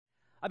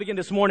I begin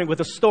this morning with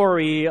a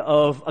story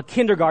of a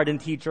kindergarten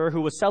teacher who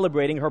was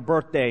celebrating her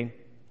birthday.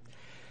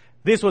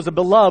 This was a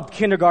beloved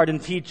kindergarten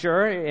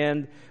teacher,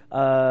 and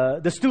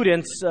the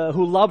students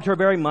who loved her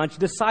very much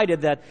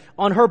decided that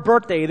on her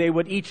birthday they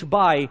would each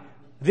buy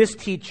this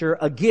teacher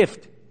a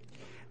gift.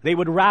 They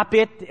would wrap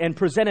it and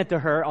present it to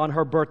her on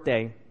her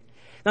birthday.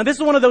 Now, this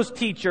is one of those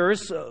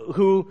teachers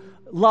who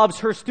loves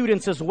her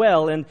students as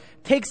well and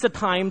takes the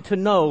time to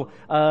know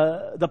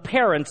the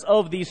parents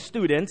of these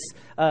students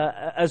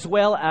as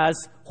well as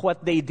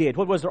what they did.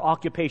 What was their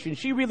occupation?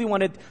 She really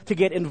wanted to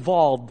get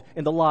involved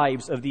in the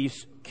lives of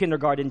these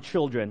kindergarten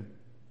children.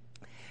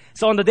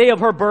 So on the day of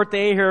her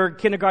birthday, her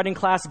kindergarten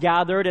class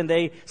gathered and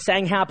they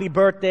sang happy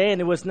birthday, and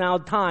it was now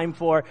time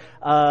for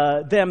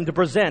them to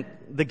present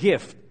the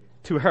gift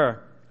to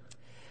her.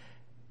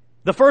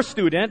 The first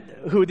student,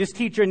 who this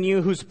teacher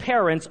knew, whose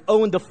parents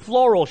owned a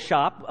flower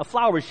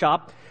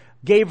shop,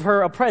 gave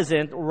her a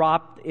present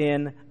wrapped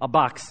in a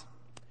box.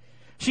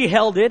 She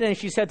held it and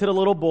she said to the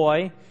little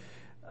boy,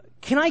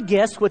 "Can I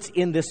guess what's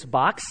in this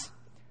box?"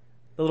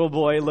 The little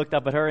boy looked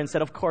up at her and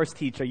said, "Of course,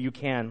 teacher, you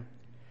can."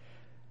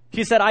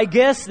 She said, "I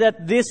guess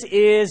that this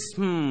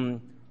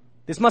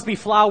must be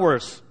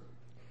flowers."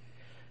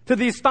 To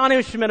the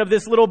astonishment of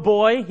this little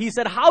boy, he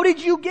said, "How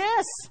did you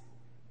guess?"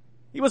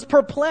 He was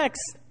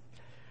perplexed.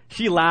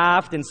 She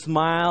laughed and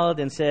smiled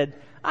and said,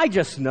 "I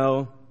just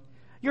know.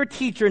 Your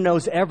teacher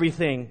knows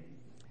everything,"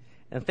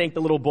 and thanked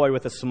the little boy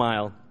with a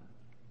smile.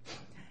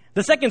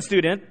 The second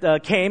student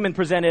came and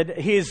presented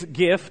his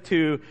gift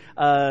to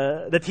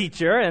the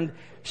teacher, and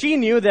she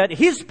knew that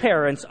his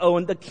parents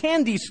owned a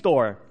candy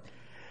store.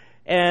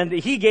 And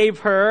he gave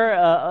her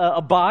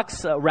a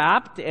box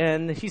wrapped,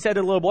 and she said to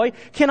the little boy,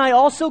 "Can I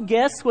also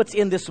guess what's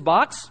in this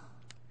box?"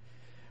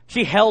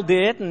 She held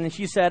it and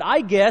she said,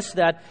 "I guess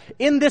that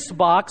in this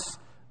box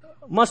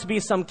must be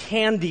some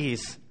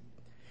candies."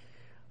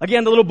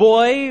 Again, the little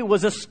boy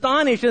was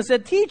astonished and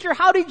said, "Teacher,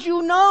 how did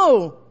you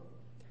know?"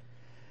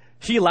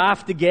 She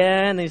laughed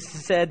again and she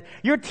said,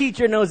 "Your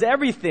teacher knows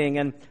everything,"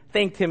 and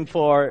thanked him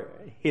for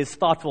his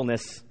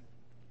thoughtfulness.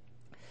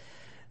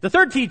 The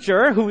third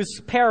teacher, whose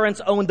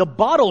parents owned a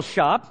bottle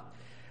shop,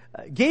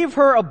 gave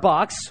her a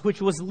box which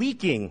was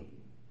leaking.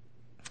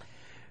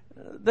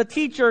 The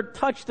teacher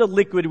touched the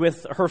liquid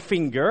with her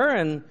finger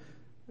and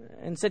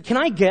said, "Can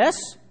I guess?"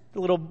 The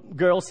little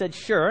girl said,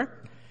 "Sure,"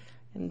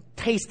 and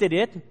tasted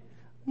it.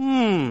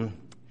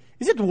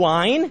 "Is it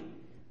wine?"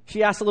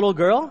 she asked the little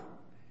girl.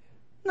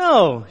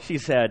 "No," she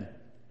said.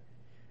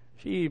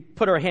 She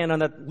put her hand on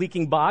the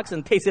leaking box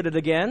and tasted it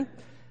again.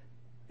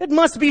 "It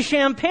must be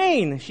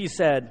champagne," she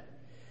said.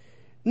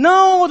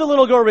 "No," the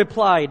little girl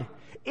replied.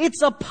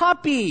 "It's a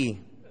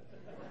puppy."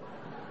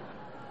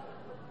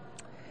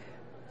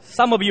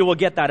 Some of you will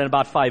get that in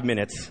about 5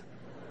 minutes.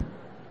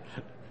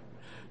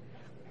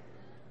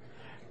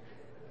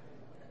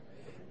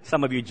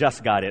 Some of you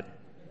just got it.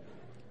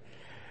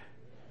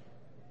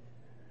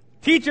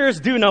 Teachers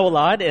do know a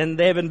lot, and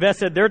they have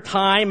invested their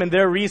time and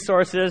their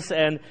resources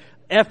and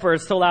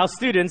efforts to allow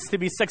students to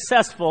be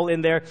successful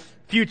in their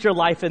future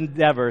life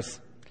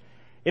endeavors.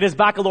 It is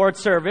baccalaureate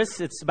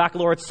service. It's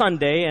baccalaureate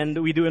Sunday, and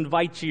we do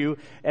invite you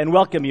and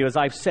welcome you, as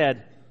I've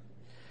said.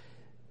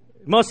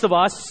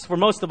 For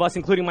most of us,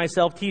 including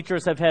myself,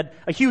 teachers have had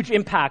a huge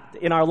impact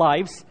in our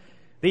lives.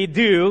 They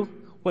do,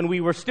 when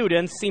we were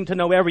students, seem to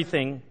know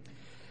everything.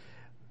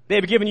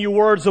 They've given you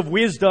words of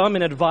wisdom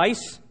and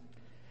advice.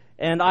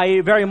 And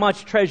I very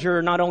much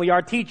treasure not only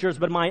our teachers,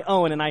 but my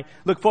own. And I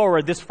look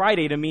forward this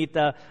Friday to meet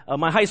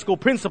my high school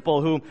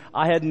principal, whom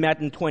I hadn't met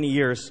in 20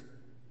 years.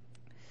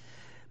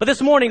 But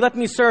this morning, let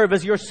me serve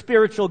as your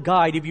spiritual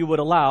guide, if you would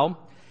allow.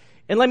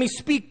 And let me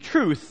speak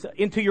truth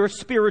into your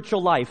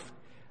spiritual life,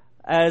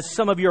 as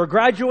some of you are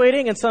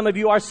graduating and some of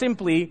you are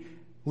simply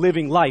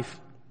living life.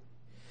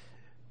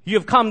 You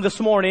have come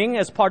this morning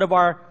as part of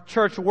our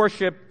church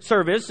worship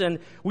service, and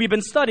we've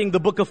been studying the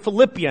book of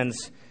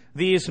Philippians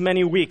these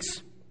many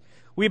weeks.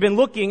 We've been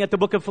looking at the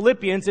book of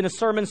Philippians in a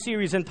sermon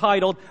series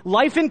entitled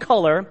Life in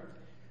Color,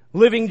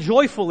 Living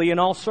Joyfully in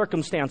All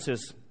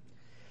Circumstances.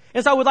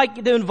 And so I would like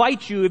to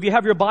invite you, if you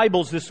have your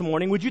Bibles this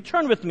morning, would you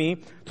turn with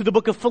me to the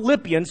book of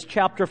Philippians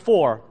chapter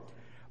 4.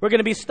 We're going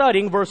to be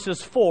studying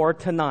verses 4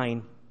 to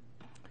 9.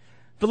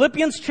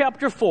 Philippians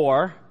chapter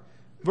 4,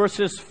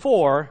 verses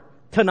 4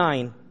 to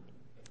 9.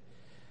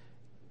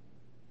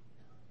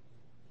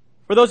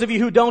 For those of you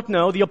who don't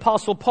know, the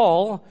Apostle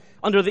Paul,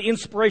 under the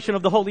inspiration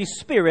of the Holy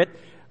Spirit,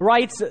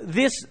 writes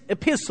this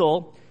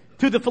epistle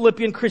to the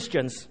Philippian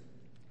Christians.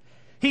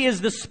 He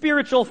is the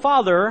spiritual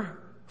father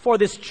for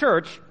this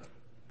church,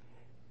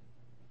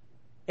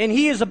 and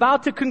he is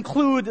about to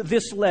conclude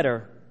this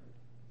letter.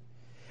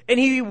 And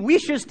he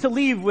wishes to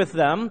leave with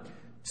them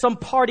some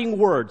parting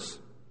words.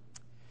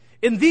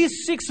 In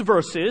these 6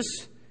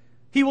 verses,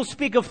 he will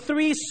speak of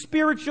 3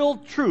 spiritual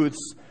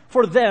truths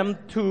for them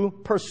to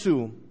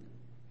pursue.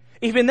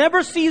 If he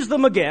never sees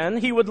them again,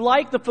 he would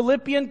like the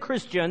Philippian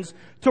Christians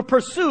to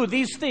pursue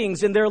these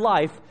things in their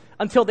life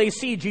until they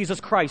see Jesus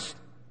Christ.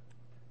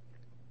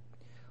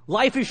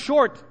 Life is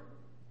short.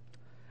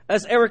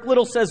 As Eric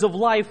Little says of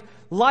life,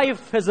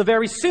 life has a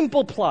very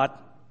simple plot.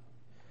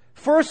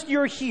 First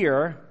you're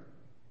here,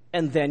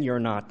 and then you're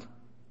not.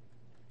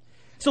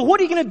 So what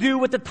are you going to do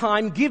with the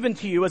time given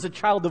to you as a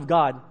child of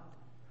God?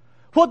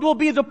 What will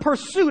be the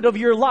pursuit of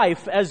your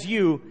life as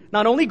you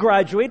not only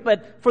graduate,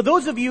 but for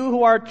those of you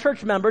who are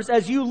church members,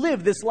 as you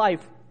live this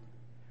life?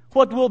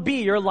 What will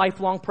be your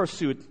lifelong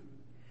pursuit?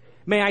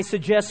 May I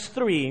suggest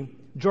 3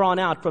 drawn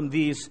out from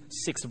these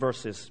 6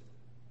 verses.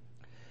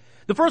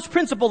 The first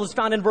principle is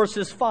found in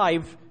verses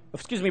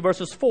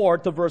 4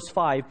 to verse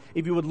 5,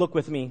 if you would look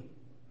with me.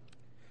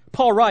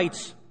 Paul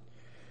writes,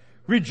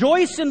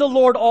 "Rejoice in the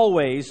Lord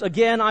always.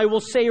 Again, I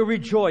will say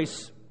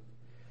rejoice.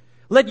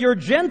 Let your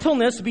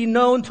gentleness be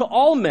known to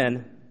all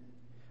men.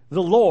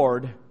 The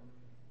Lord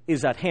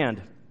is at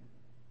hand."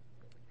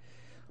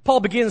 Paul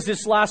begins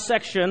this last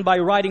section by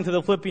writing to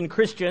the Philippian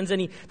Christians,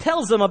 and he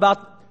tells them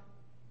about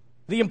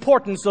the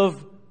importance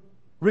of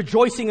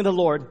rejoicing in the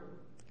Lord.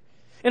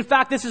 In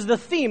fact, this is the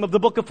theme of the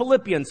book of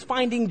Philippians,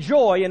 finding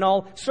joy in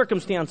all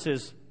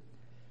circumstances.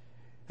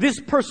 This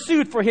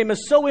pursuit for him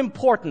is so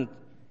important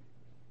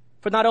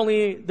for not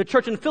only the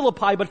church in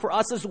Philippi, but for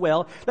us as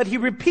well, that he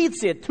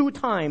repeats it 2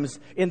 times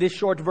in this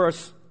short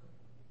verse.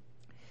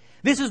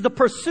 This is the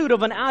pursuit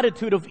of an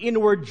attitude of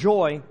inward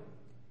joy.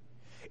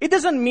 It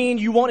doesn't mean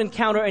you won't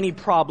encounter any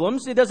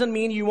problems. It doesn't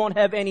mean you won't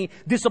have any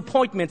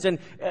disappointments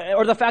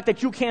or the fact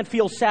that you can't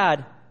feel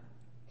sad.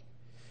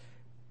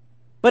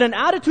 But an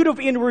attitude of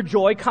inward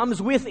joy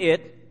comes with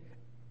it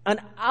an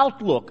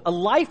outlook, a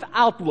life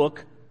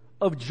outlook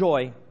of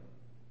joy.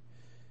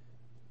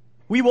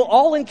 We will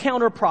all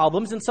encounter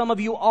problems, and some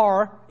of you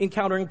are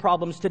encountering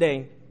problems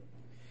today.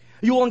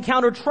 You will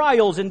encounter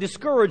trials and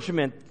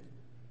discouragement.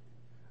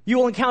 You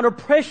will encounter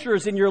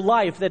pressures in your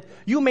life that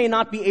you may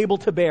not be able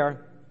to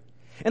bear.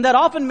 And that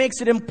often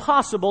makes it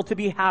impossible to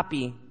be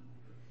happy.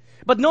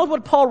 But note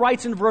what Paul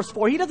writes in verse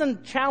 4. He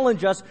doesn't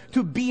challenge us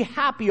to be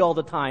happy all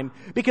the time,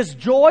 because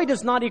joy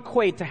does not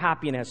equate to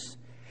happiness.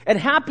 And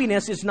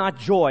happiness is not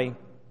joy.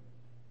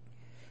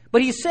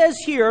 But he says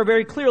here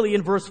very clearly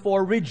in verse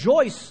 4,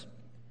 rejoice,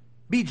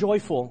 be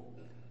joyful.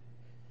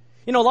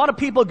 You know, a lot of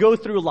people go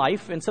through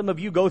life, and some of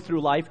you go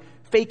through life,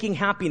 faking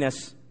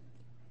happiness.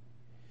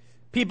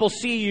 People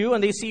see you,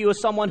 and they see you as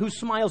someone who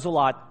smiles a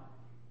lot.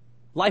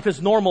 Life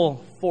is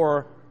normal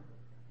for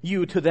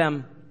you to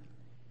them.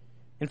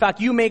 In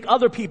fact, you make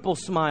other people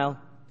smile.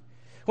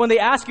 When they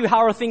ask you,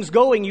 how are things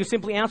going, you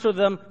simply answer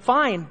them,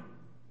 fine,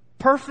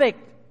 perfect,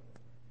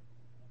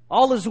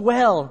 all is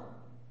well.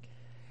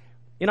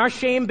 In our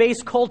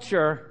shame-based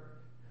culture,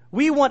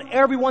 we want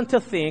everyone to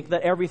think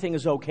that everything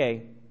is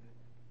okay.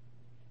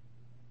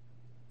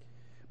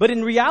 But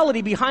in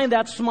reality, behind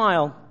that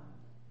smile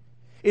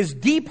is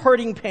deep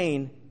hurting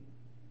pain.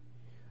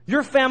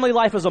 Your family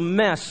life is a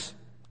mess.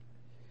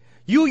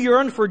 You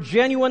yearn for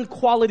genuine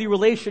quality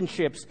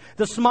relationships.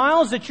 The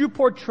smiles that you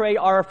portray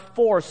are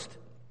forced.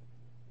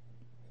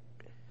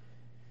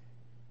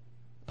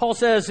 Paul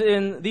says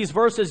in these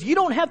verses, you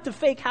don't have to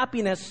fake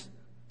happiness.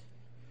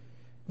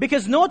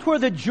 Because note where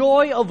the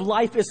joy of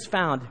life is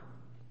found.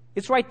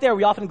 It's right there.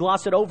 We often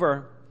gloss it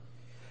over.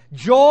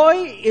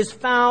 Joy is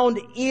found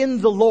in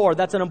the Lord.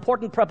 That's an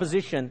important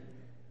preposition.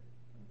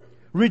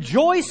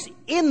 Rejoice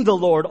in the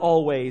Lord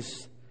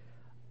always.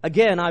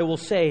 Again, I will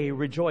say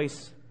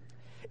rejoice.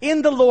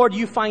 In the Lord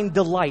you find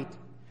delight.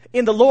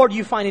 In the Lord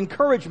you find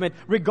encouragement,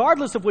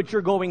 regardless of what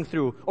you're going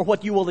through or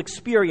what you will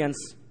experience.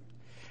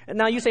 And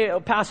now you say, oh,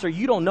 Pastor,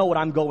 you don't know what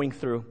I'm going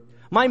through.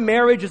 My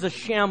marriage is a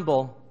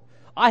shamble.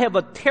 I have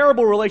a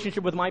terrible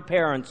relationship with my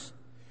parents.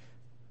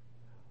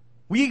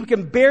 We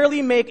can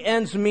barely make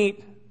ends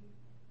meet.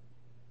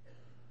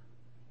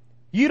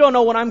 You don't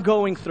know what I'm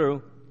going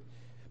through.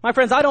 My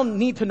friends, I don't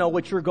need to know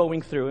what you're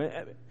going through,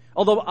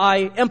 although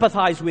I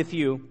empathize with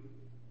you.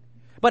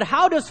 But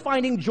how does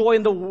finding joy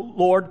in the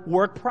Lord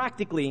work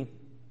practically?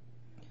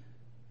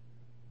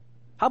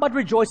 How about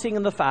rejoicing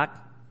in the fact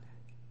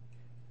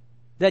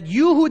that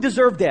you who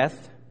deserve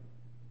death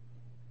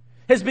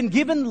has been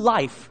given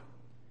life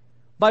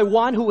by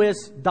one who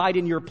has died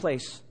in your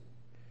place?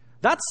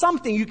 That's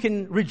something you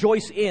can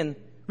rejoice in,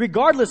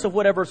 regardless of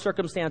whatever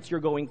circumstance you're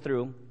going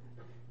through.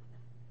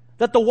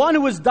 That the one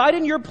who has died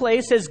in your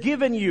place has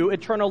given you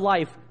eternal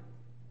life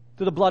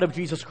through the blood of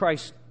Jesus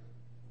Christ.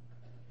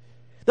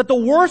 That the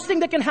worst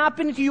thing that can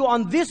happen to you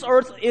on this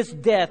earth is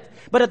death.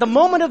 But at the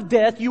moment of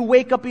death, you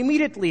wake up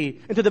immediately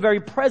into the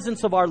very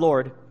presence of our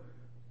Lord.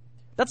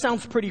 That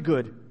sounds pretty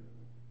good.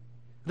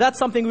 That's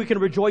something we can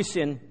rejoice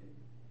in.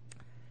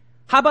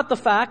 How about the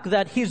fact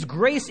that His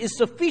grace is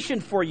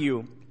sufficient for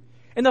you?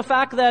 And the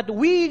fact that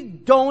we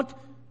don't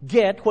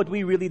get what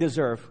we really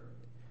deserve.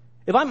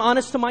 If I'm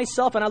honest to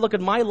myself and I look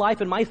at my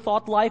life and my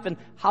thought life and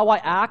how I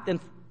act and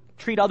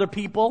treat other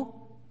people,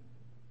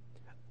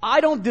 I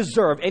don't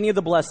deserve any of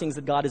the blessings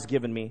that God has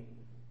given me.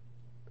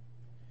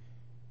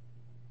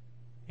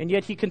 And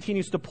yet He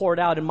continues to pour it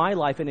out in my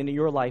life and into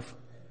your life.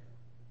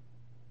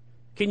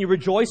 Can you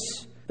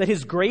rejoice that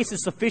His grace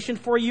is sufficient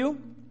for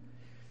you?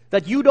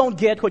 That you don't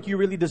get what you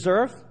really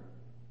deserve?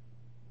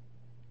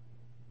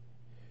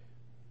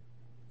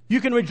 You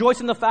can rejoice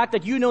in the fact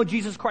that you know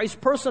Jesus Christ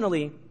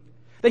personally,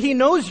 that He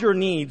knows your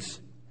needs.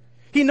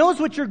 He knows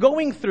what you're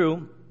going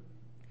through,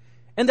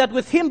 and that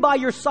with Him by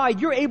your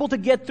side, you're able to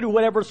get through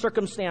whatever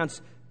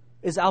circumstance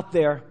is out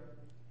there.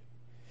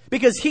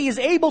 Because He is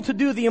able to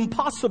do the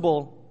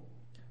impossible.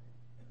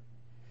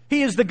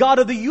 He is the God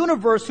of the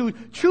universe who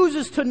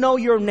chooses to know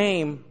your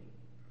name,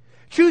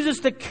 chooses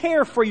to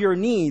care for your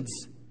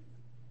needs.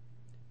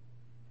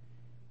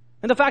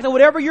 And the fact that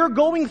whatever you're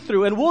going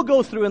through and will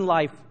go through in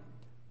life,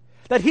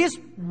 that His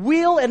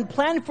will and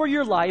plan for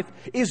your life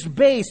is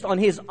based on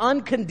His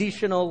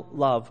unconditional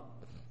love.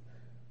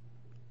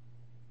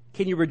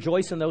 Can you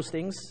rejoice in those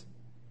things?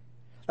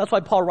 That's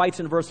why Paul writes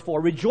in verse 4,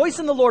 "Rejoice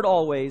in the Lord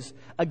always.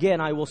 Again,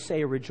 I will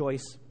say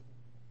rejoice."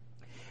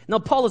 Now,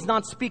 Paul is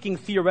not speaking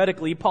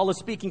theoretically. Paul is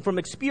speaking from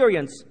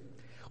experience.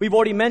 We've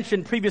already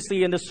mentioned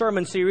previously in the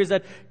sermon series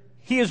that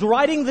he is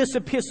writing this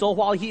epistle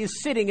while he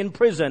is sitting in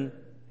prison.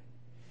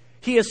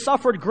 He has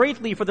suffered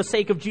greatly for the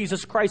sake of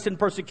Jesus Christ in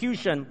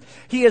persecution.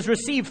 He has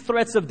received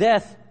threats of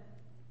death.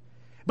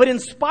 But in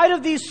spite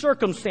of these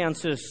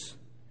circumstances,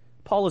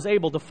 Paul is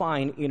able to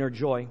find inner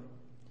joy.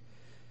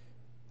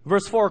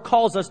 Verse 4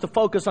 calls us to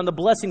focus on the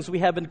blessings we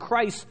have in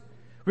Christ,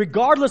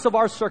 regardless of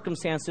our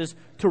circumstances,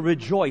 to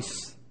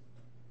rejoice.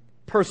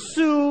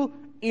 Pursue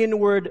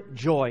inward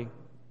joy.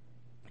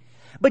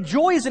 But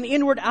joy is an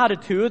inward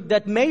attitude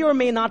that may or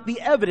may not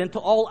be evident to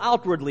all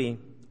outwardly.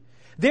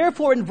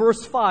 Therefore, in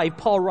verse 5,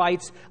 Paul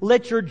writes,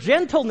 "Let your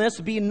gentleness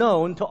be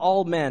known to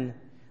all men.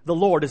 The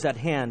Lord is at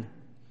hand."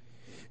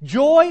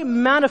 Joy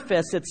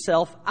manifests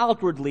itself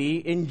outwardly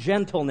in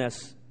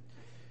gentleness.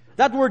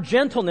 That word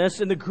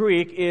gentleness in the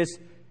Greek is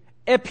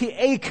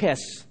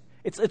epiakes.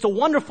 It's a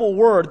wonderful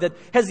word that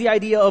has the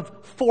idea of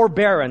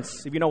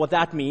forbearance, if you know what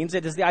that means.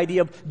 It is the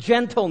idea of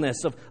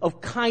gentleness,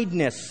 of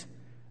kindness,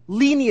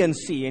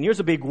 leniency, and here's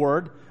a big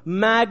word,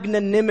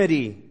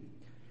 magnanimity.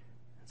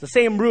 It's the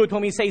same root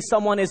when we say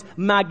someone is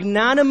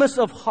magnanimous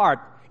of heart.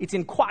 It's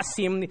in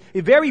quasim,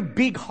 very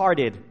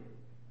big-hearted.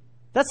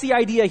 That's the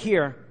idea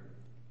here.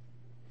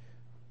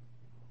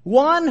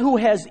 One who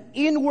has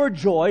inward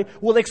joy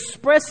will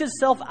express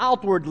himself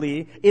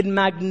outwardly in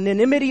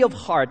magnanimity of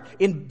heart,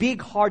 in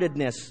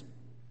big-heartedness.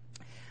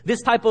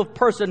 This type of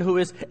person who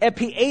is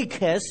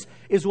epiakes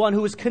is one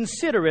who is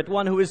considerate,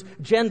 one who is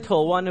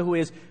gentle, one who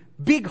is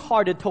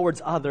big-hearted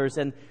towards others.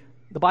 And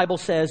the Bible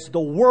says the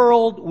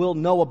world will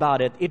know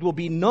about it. It will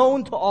be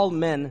known to all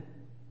men.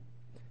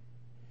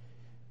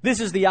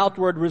 This is the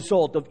outward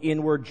result of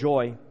inward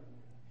joy.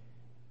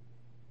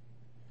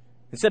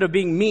 Instead of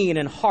being mean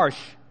and harsh,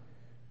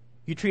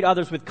 you treat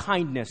others with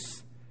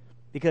kindness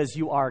because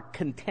you are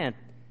content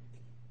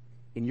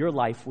in your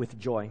life with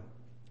joy.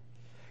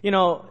 You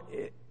know,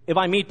 if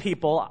I meet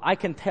people, I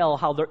can tell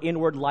how their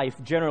inward life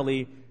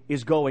generally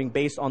is going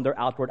based on their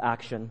outward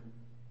action.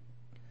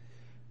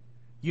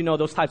 You know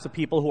those types of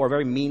people who are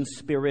very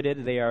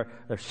mean-spirited, they're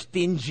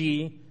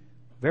stingy,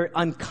 very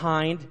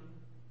unkind.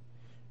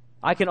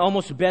 I can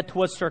almost bet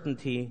to a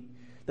certainty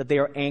that they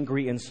are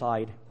angry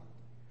inside,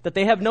 that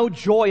they have no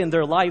joy in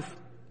their life.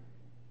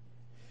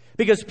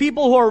 Because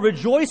people who are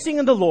rejoicing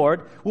in the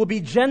Lord will be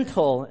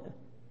gentle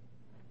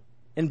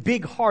and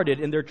big-hearted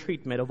in their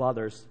treatment of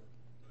others.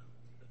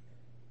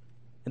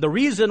 And the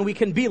reason we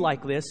can be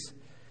like this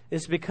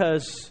is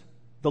because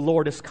the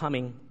Lord is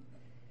coming.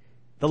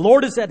 The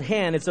Lord is at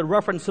hand. It's a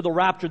reference to the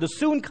rapture, the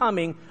soon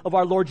coming of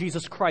our Lord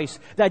Jesus Christ.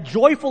 That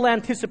joyful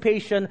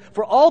anticipation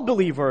for all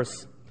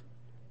believers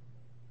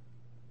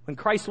when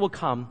Christ will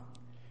come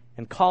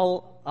and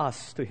call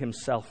us to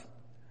Himself.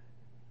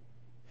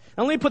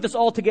 Now, let me put this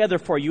all together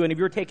for you, and if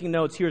you're taking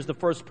notes, here's the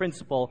first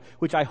principle,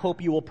 which I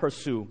hope you will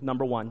pursue.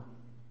 Number one.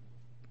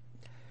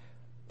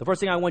 The first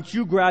thing I want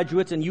you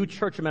graduates and you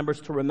church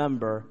members to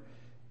remember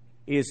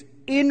is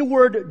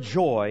inward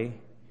joy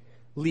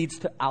leads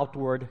to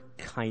outward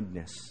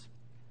kindness.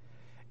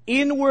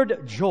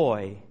 Inward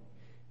joy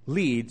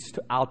leads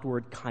to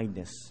outward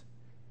kindness.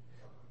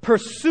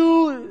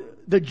 Pursue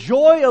the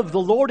joy of the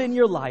Lord in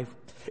your life.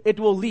 It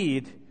will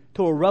lead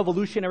to a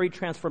revolutionary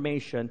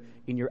transformation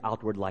in your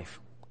outward life.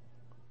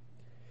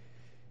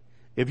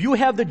 If you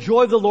have the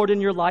joy of the Lord in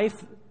your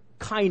life,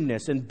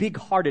 kindness and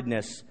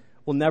big-heartedness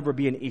will never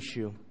be an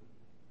issue.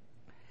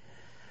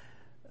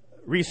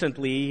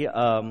 Recently,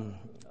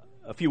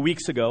 a few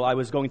weeks ago, I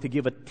was going to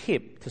give a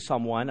tip to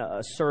someone,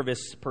 a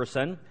service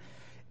person,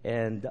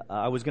 and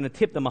I was going to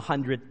tip them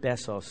 100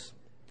 pesos.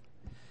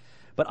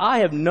 But I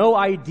have no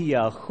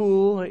idea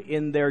who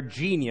in their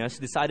genius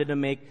decided to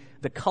make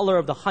the color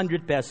of the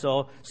 100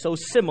 peso so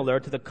similar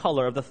to the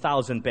color of the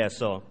 1,000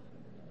 peso.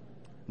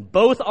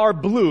 Both are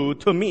blue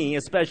to me,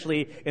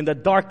 especially in the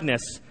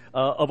darkness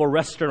of a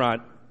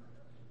restaurant.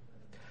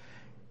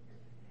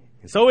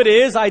 So it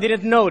is, I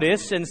didn't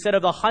notice, instead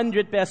of the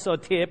 100 peso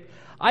tip,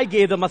 I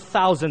gave them a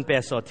 1,000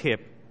 peso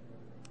tip.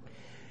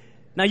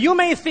 Now you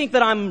may think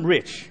that I'm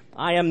rich.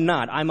 I am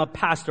not. I'm a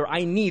pastor.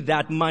 I need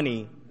that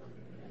money.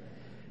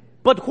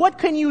 But what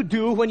can you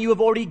do when you have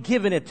already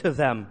given it to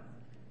them?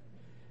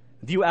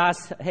 Do you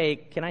ask, hey,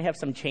 can I have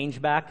some change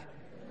back?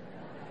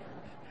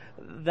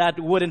 That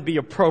wouldn't be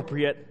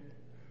appropriate.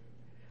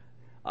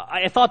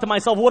 I thought to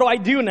myself, what do I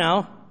do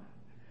now?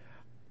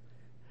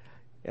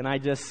 And I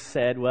just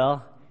said,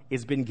 well,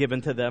 it's been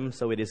given to them,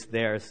 so it is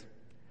theirs.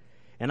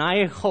 And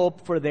I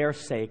hope for their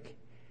sake,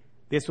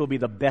 this will be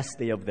the best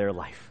day of their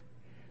life.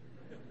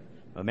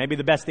 Or maybe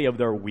the best day of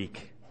their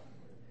week.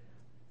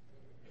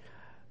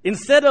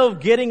 Instead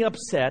of getting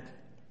upset,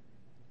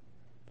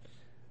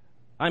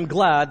 I'm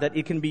glad that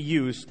it can be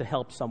used to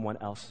help someone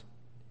else.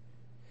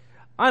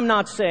 I'm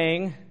not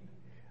saying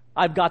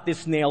I've got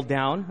this nailed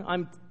down.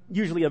 I'm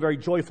usually a very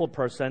joyful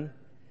person.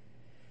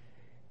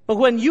 But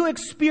when you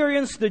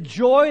experience the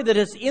joy that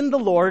is in the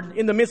Lord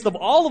in the midst of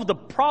all of the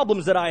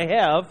problems that I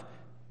have,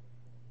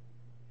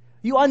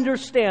 you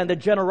understand that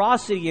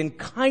generosity and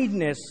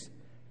kindness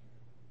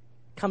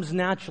comes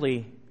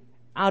naturally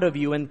out of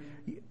you. And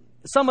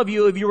some of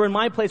you, if you were in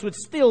my place, would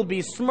still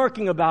be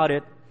smirking about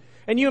it.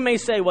 And you may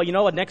say, well, you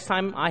know what, next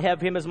time I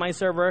have him as my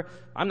server,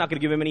 I'm not going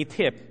to give him any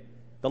tip.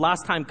 The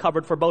last time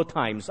covered for both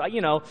times.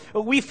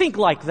 We think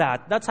like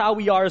that. That's how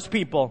we are as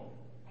people.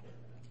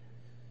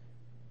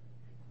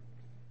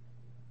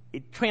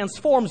 It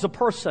transforms a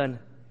person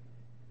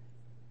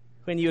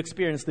when you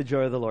experience the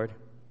joy of the Lord.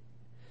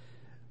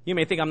 You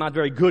may think I'm not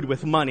very good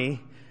with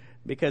money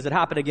because it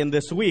happened again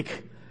this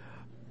week.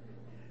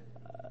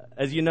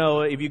 As you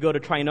know, if you go to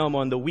Trinoma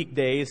on the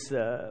weekdays,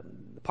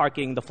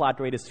 parking, the flat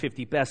rate is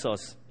 50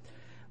 pesos.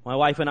 My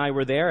wife and I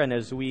were there, and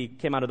as we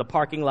came out of the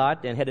parking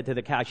lot and headed to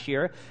the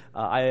cashier,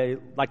 I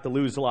like to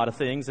lose a lot of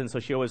things, and so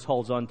she always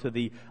holds on to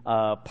the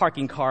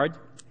parking card.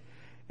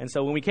 And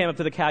so when we came up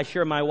to the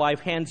cashier, my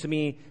wife hands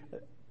me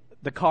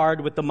the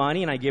card with the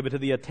money, and I gave it to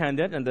the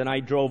attendant, and then I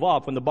drove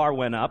off when the bar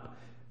went up.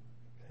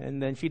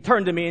 And then she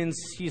turned to me and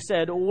she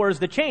said, where's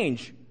the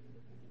change?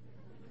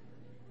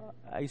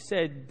 I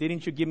said,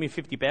 didn't you give me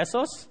 50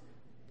 pesos?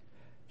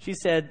 She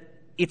said,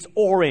 it's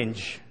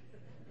orange.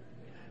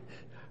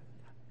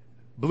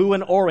 Blue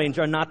and orange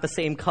are not the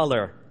same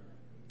color.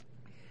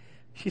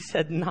 She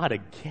said, not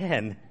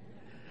again.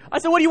 I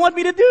said, what do you want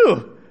me to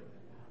do?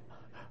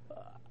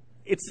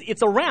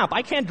 It's a ramp.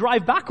 I can't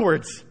drive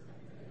backwards.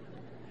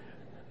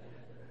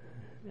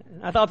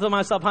 I thought to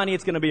myself, honey,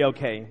 it's going to be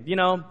okay.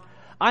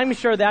 I'm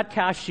sure that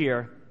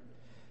cashier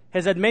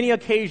has had many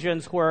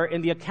occasions where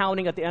in the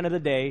accounting at the end of the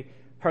day,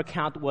 her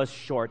count was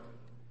short.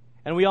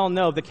 And we all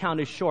know if the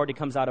count is short, it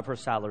comes out of her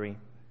salary.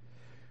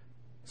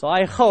 So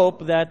I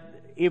hope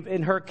that if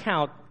in her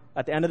count,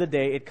 at the end of the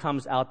day, it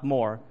comes out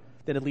more,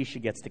 then at least she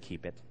gets to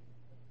keep it.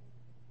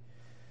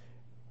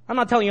 I'm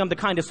not telling you I'm the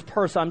kindest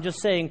person. I'm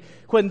just saying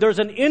when there's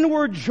an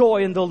inward joy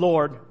in the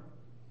Lord,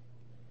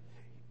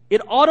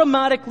 it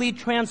automatically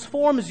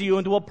transforms you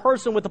into a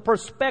person with a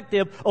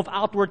perspective of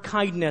outward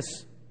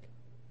kindness.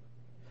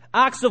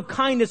 Acts of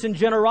kindness and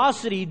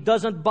generosity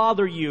doesn't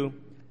bother you.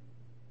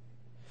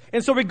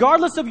 And so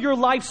regardless of your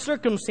life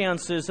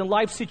circumstances and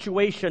life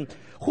situation,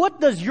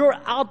 what does your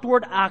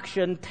outward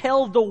action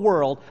tell the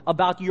world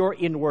about your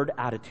inward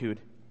attitude?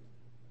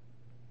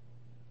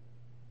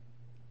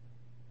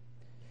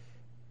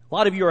 A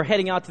lot of you are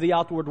heading out to the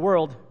outward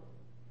world.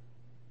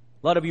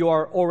 A lot of you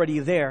are already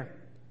there.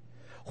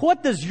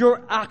 What does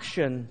your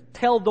action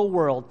tell the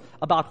world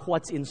about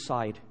what's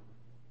inside?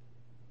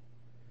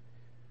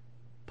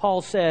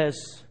 Paul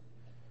says,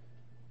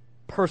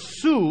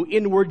 pursue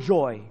inward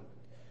joy,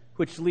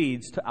 which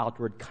leads to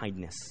outward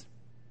kindness.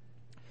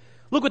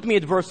 Look with me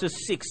at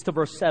verses 6 to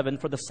verse 7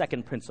 for the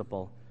second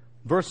principle.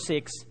 Verse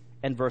 6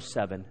 and verse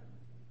 7.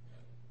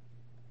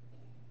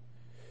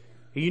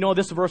 You know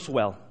this verse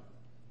well.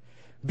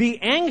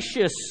 Be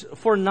anxious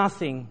for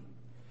nothing,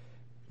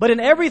 but in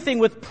everything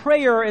with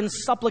prayer and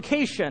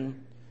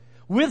supplication,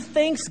 with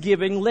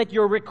thanksgiving, let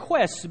your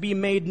requests be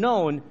made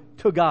known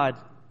to God.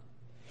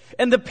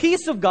 And the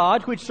peace of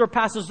God, which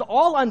surpasses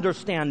all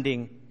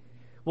understanding,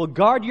 will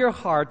guard your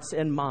hearts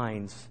and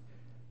minds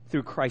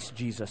through Christ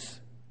Jesus.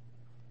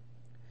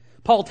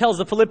 Paul tells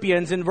the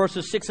Philippians in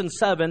verses 6 and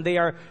 7, they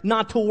are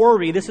not to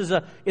worry. This is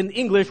in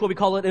English, what we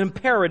call it an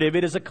imperative.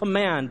 It is a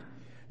command.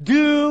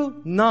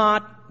 Do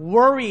not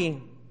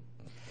worry.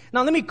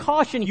 Now, let me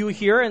caution you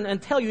here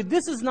and tell you,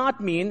 this does not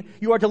mean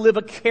you are to live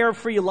a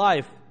carefree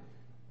life.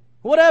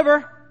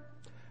 Whatever.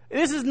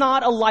 This is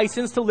not a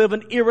license to live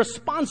an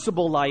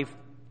irresponsible life.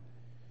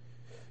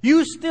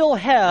 You still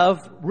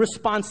have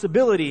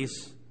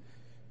responsibilities.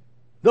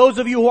 Those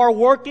of you who are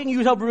working,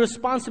 you have a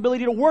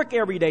responsibility to work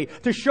every day,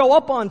 to show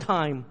up on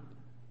time.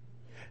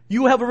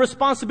 You have a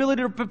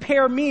responsibility to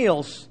prepare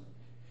meals.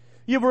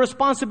 You have a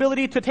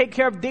responsibility to take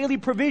care of daily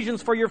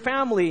provisions for your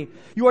family.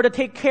 You are to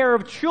take care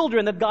of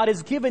children that God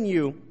has given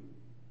you.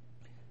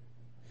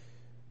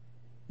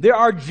 There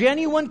are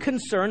genuine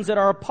concerns that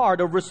are a part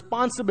of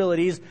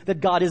responsibilities that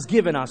God has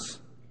given us.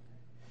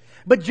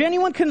 But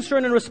genuine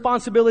concern and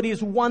responsibility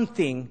is one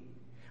thing,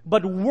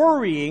 but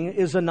worrying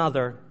is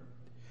another.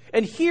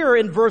 And here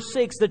in verse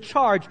 6, the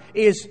charge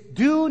is,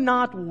 do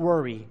not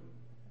worry.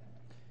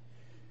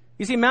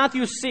 You see,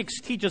 Matthew 6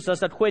 teaches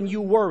us that when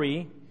you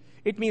worry,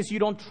 it means you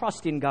don't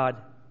trust in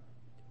God.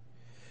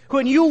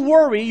 When you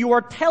worry, you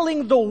are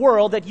telling the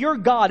world that your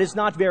God is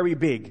not very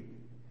big.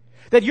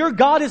 That your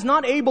God is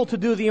not able to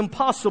do the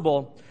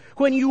impossible.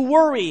 When you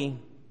worry,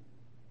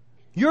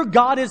 your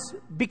God has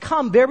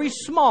become very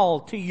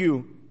small to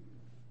you.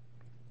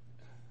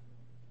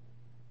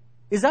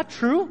 Is that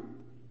true?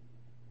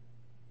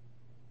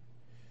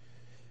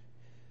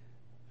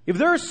 If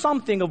there is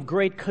something of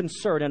great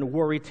concern and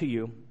worry to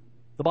you,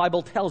 the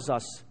Bible tells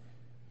us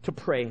to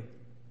pray.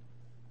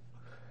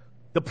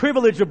 The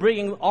privilege of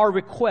bringing our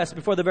requests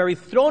before the very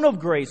throne of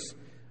grace,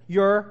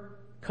 your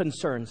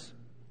concerns.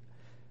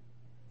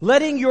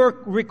 Letting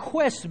your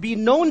requests be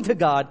known to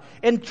God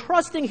and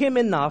trusting Him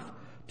enough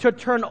to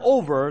turn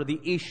over the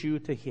issue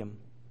to Him.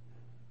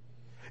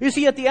 You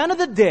see, at the end of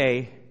the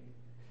day,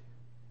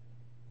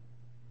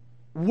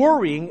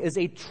 worrying is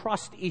a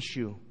trust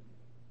issue.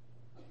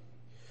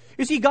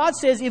 You see, God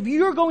says, if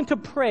you're going to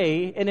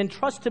pray and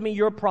entrust to me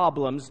your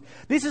problems,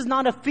 this is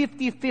not a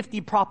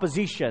 50-50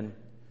 proposition.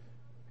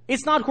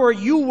 It's not where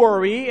you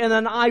worry and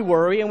then I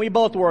worry and we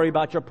both worry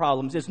about your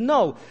problems. It's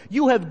no,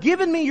 you have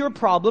given me your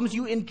problems,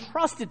 you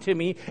entrust it to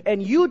me,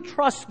 and you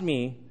trust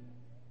me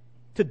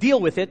to deal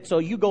with it, so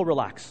you go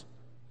relax.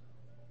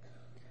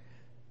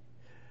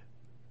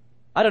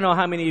 I don't know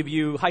how many of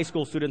you high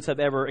school students have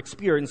ever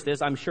experienced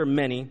this. I'm sure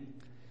many.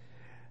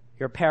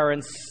 Your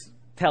parents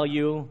tell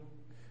you,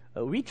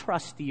 we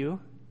trust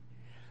you.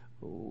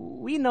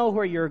 We know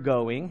where you're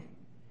going.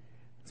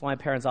 That's why my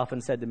parents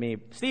often said to me,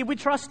 Steve, we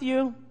trust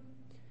you.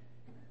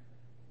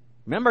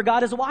 Remember,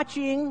 God is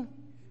watching.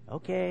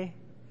 Okay.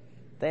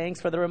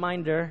 Thanks for the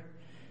reminder.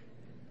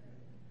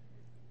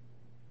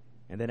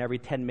 And then every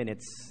 10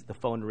 minutes, the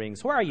phone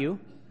rings. Where are you?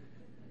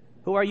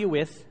 Who are you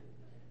with?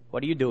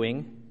 What are you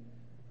doing?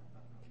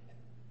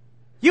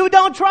 You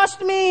don't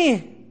trust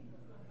me!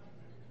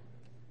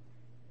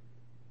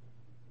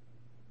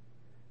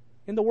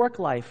 In the work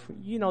life,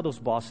 you know those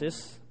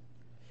bosses.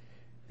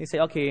 They say,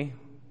 okay,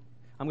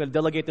 I'm going to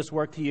delegate this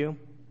work to you.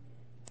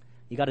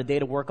 You got a day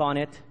to work on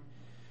it.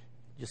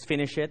 Just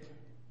finish it.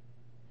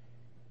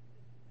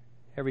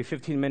 Every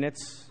 15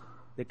 minutes,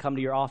 they come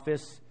to your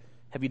office.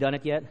 Have you done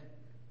it yet?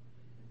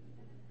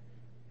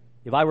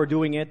 If I were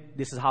doing it,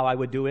 this is how I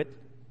would do it.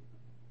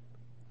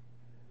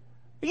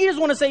 You just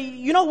want to say,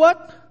 you know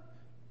what?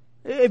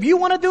 If you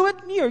want to do it,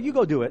 here, you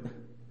go do it.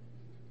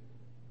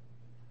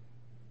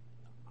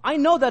 I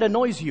know that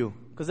annoys you,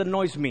 because it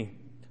annoys me.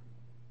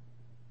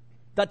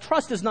 That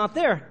trust is not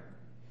there.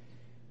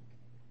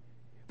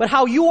 But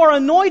how you are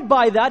annoyed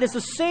by that is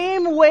the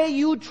same way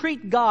you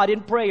treat God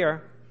in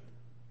prayer.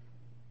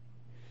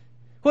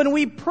 When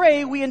we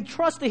pray, we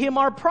entrust to Him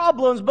our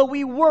problems, but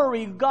we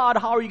worry, God,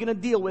 how are you going to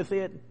deal with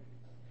it?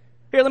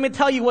 Here, let me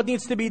tell you what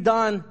needs to be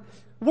done.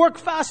 Work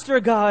faster,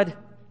 God.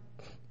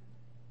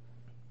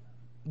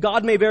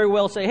 God may very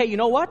well say, hey, you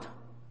know what?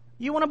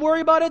 You want to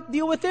worry about it?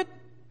 Deal with it?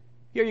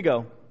 Here you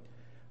go.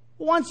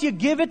 Once you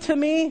give it to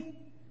me,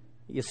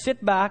 you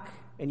sit back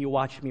and you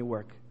watch me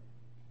work.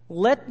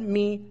 Let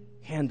me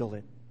handle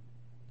it.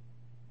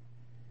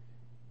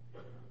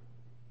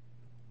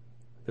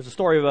 There's a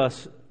story of a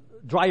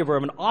driver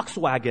of an ox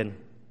wagon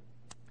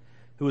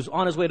who was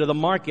on his way to the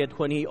market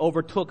when he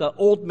overtook an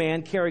old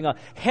man carrying a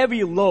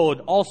heavy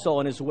load also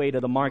on his way to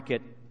the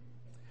market.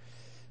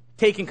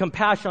 Taking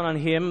compassion on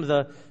him,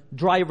 the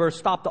driver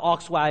stopped the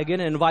ox wagon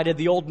and invited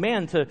the old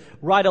man to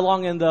ride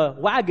along in the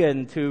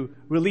wagon to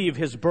relieve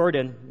his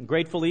burden.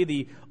 Gratefully,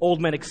 the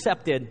old man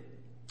accepted.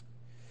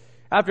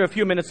 After a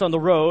few minutes on the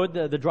road,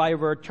 the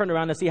driver turned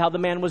around to see how the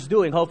man was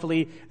doing.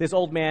 Hopefully, this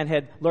old man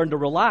had learned to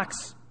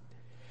relax.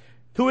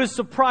 To his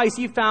surprise,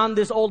 he found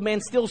this old man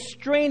still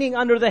straining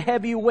under the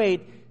heavy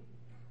weight,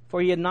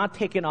 for he had not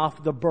taken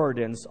off the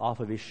burdens off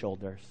of his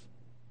shoulders.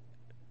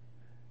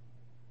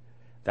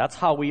 That's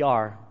how we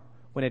are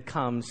when it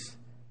comes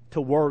to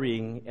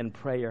worrying and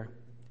prayer.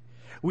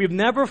 We've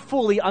never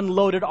fully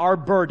unloaded our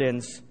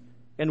burdens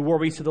and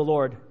worries to the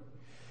Lord.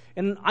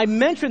 And I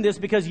mention this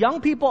because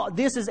young people,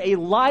 this is a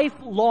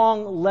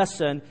lifelong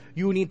lesson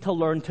you need to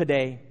learn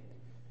today.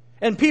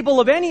 And people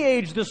of any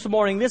age this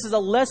morning, this is a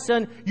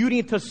lesson you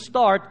need to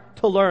start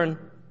to learn.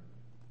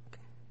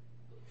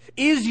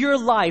 Is your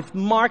life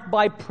marked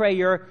by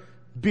prayer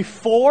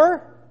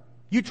before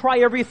you try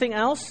everything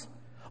else?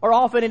 Or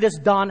often it is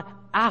done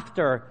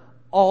after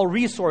all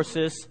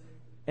resources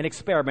and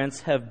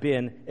experiments have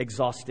been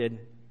exhausted?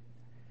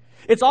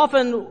 It's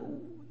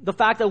often the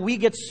fact that we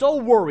get so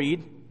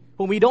worried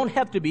when we don't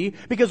have to be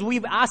because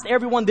we've asked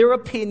everyone their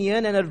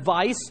opinion and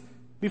advice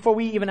before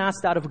we even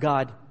ask that of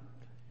God.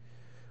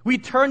 We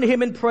turn to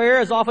Him in prayer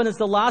as often as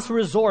the last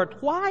resort.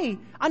 Why?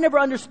 I never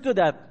understood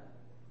that.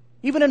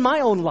 Even in my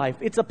own life,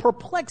 it's a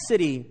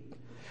perplexity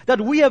that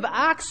we have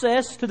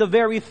access to the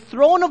very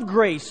throne of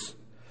grace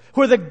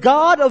where the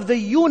God of the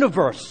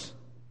universe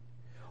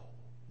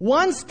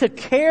wants to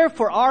care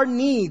for our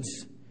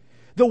needs.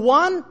 The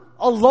one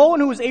alone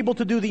who is able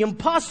to do the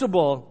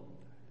impossible.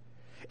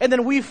 And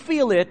then we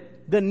feel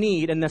it, the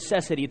need and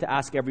necessity to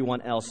ask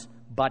everyone else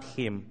but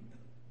Him.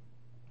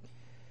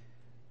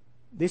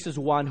 This is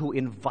one who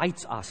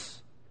invites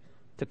us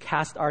to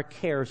cast our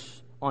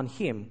cares on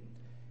Him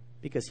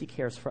because He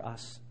cares for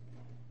us.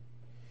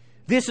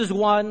 This is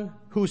one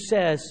who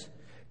says,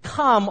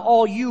 Come,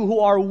 all you who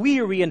are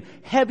weary and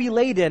heavy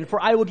laden,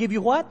 for I will give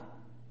you what?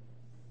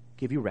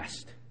 Give you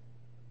rest.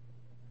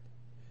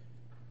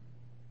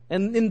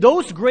 And in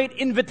those great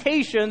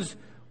invitations,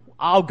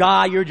 oh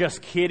God, you're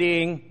just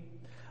kidding.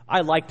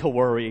 I like to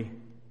worry.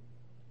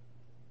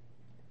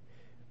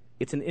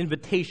 It's an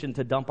invitation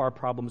to dump our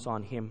problems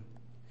on Him.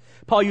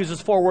 Paul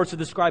uses 4 words to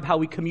describe how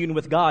we commune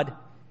with God.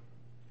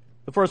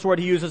 The first word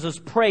he uses is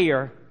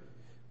prayer.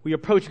 We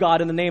approach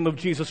God in the name of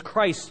Jesus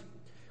Christ,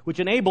 which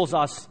enables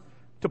us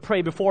to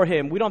pray before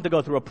Him. We don't have to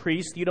go through a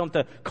priest. You don't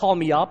have to call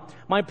me up.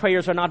 My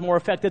prayers are not more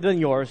effective than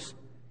yours.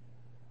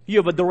 You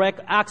have a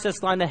direct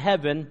access line to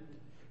heaven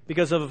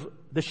because of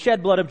the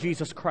shed blood of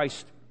Jesus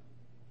Christ.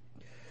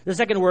 The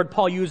second word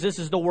Paul uses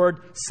is the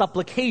word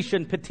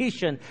supplication,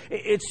 petition.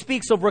 It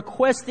speaks of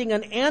requesting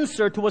an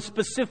answer to a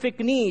specific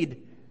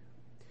need.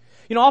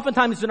 You know,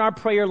 oftentimes in our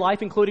prayer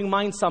life, including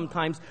mine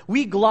sometimes,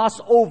 we gloss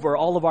over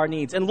all of our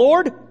needs. And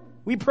Lord,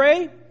 we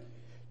pray,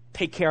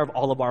 take care of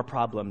all of our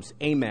problems.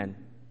 Amen.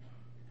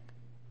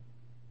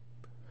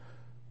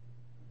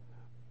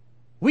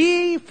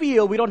 We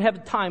feel we don't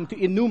have time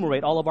to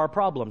enumerate all of our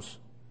problems.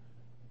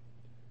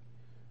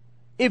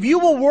 If you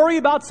will worry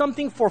about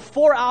something for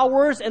 4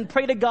 hours and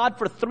pray to God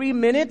for 3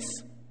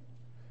 minutes,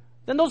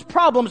 then those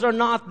problems are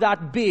not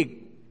that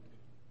big.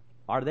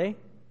 Are they?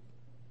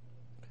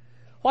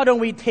 Why don't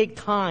we take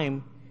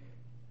time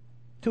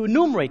to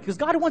enumerate? Because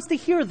God wants to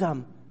hear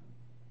them.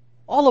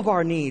 All of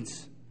our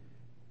needs.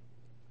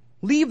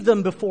 Leave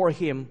them before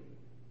Him.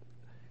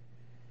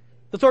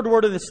 The third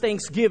word of this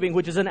thanksgiving,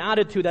 which is an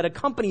attitude that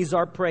accompanies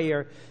our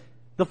prayer.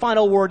 The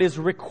final word is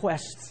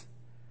request.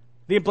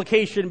 The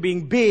implication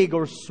being big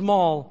or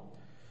small,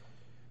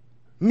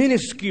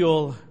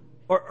 minuscule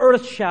or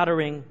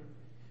earth-shattering,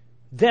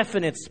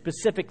 definite,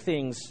 specific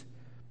things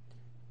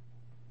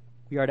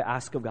we are to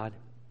ask of God.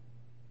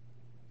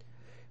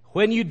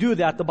 When you do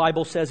that, the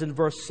Bible says in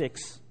verse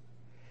 6,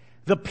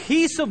 the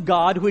peace of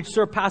God, which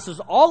surpasses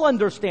all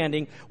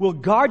understanding, will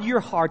guard your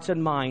hearts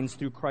and minds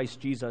through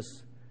Christ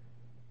Jesus.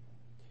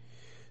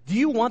 Do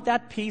you want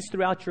that peace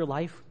throughout your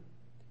life?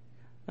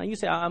 Now you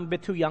say, I'm a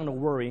bit too young to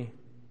worry.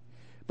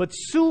 But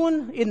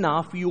soon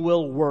enough, you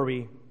will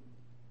worry.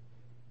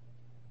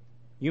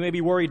 You may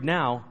be worried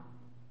now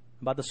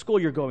about the school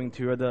you're going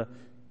to, or the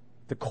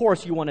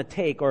course you want to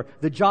take, or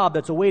the job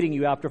that's awaiting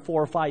you after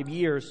 4 or 5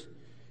 years.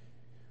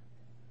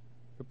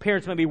 Your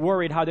parents may be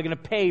worried how they're going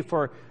to pay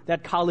for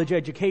that college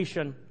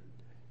education.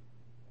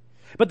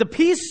 But the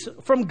peace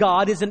from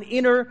God is an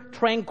inner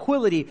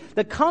tranquility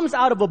that comes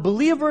out of a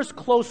believer's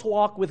close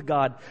walk with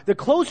God. The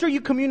closer you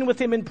commune with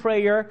Him in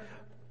prayer,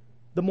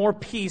 the more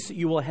peace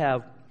you will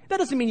have. That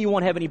doesn't mean you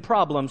won't have any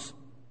problems.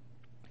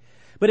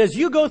 But as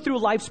you go through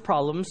life's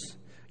problems,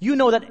 you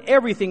know that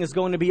everything is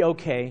going to be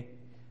okay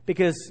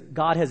because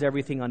God has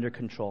everything under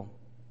control.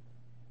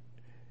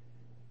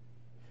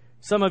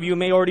 Some of you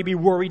may already be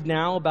worried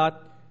now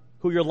about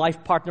who your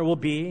life partner will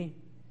be,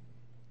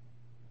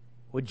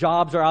 what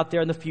jobs are out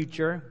there in the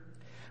future.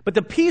 But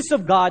the peace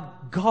of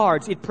God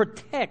guards, it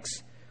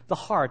protects the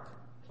heart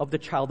of the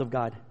child of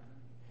God,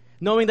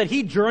 knowing that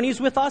He journeys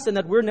with us and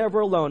that we're never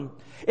alone.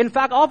 In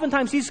fact,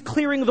 oftentimes He's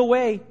clearing the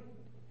way.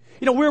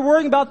 You know, we're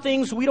worrying about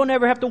things we don't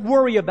ever have to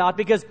worry about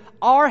because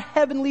our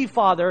Heavenly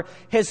Father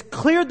has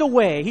cleared the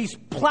way. He's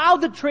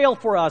plowed the trail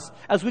for us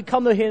as we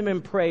come to Him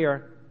in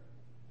prayer.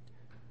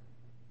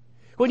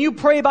 When you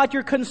pray about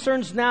your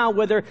concerns now,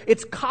 whether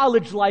it's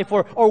college life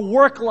or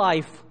work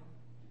life,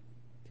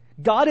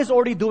 God is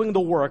already doing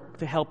the work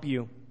to help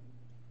you.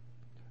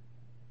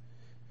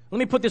 Let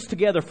me put this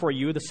together for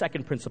you, the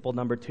second principle,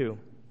 number 2.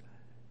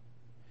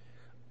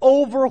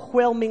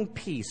 Overwhelming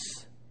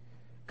peace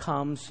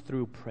comes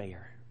through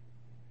prayer.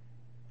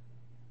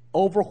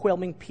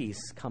 Overwhelming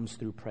peace comes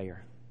through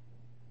prayer.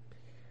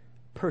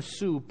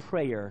 Pursue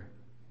prayer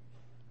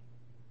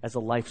as a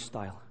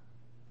lifestyle.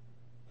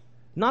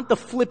 Not the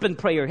flippant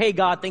prayer, hey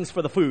God, thanks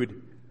for the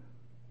food.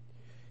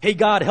 Hey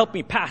God, help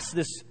me pass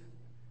this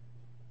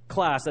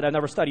class that I've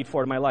never studied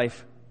for in my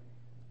life.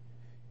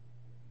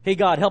 Hey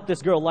God, help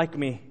this girl like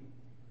me.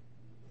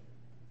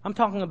 I'm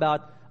talking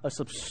about a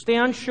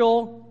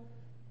substantial,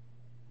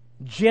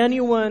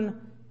 genuine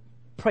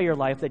prayer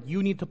life that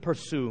you need to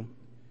pursue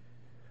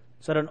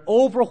so that an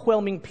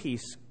overwhelming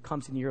peace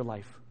comes into your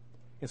life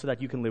and so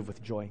that you can live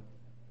with joy.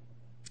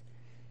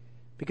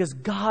 Because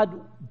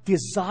God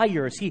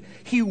desires,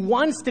 He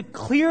wants to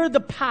clear the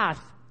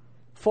path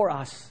for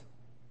us,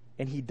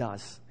 and He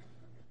does.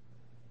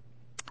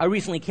 I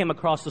recently came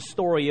across the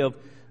story of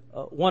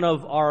one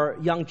of our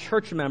young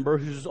church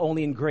members who's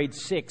only in grade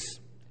 6.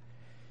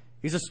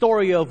 It's a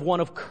story of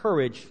one of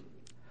courage.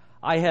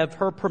 I have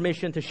her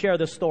permission to share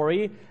the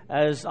story,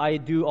 as I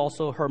do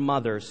also her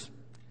mother's.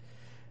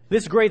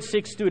 This grade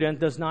 6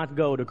 student does not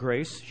go to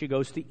Grace. She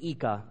goes to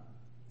ICA.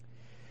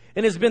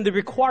 And it's been the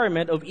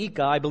requirement of ICA,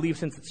 I believe,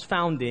 since its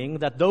founding,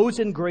 that those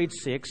in grade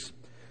 6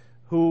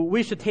 who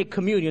wish to take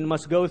communion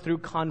must go through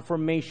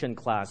confirmation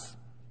class.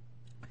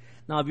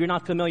 Now, if you're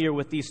not familiar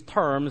with these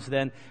terms,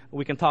 then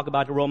we can talk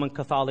about Roman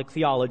Catholic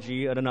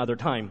theology at another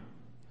time.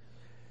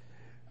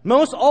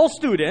 Most all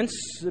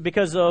students,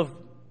 because of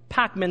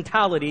pack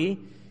mentality,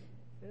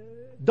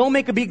 don't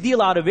make a big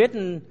deal out of it,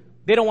 and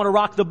they don't want to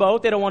rock the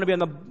boat. They don't want to be on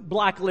the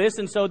blacklist,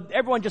 and so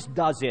everyone just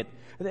does it.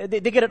 They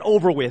get it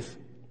over with.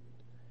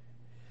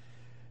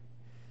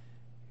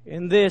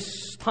 In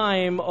this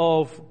time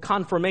of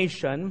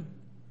confirmation,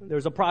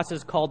 there's a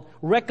process called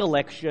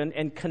recollection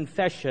and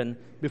confession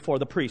before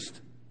the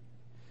priest.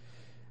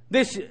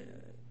 This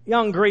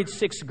young grade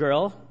 6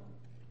 girl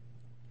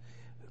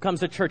comes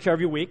to church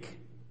every week.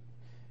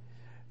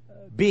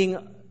 Being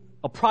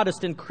a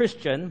Protestant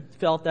Christian,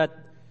 felt that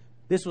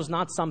this was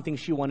not something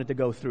she wanted to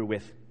go through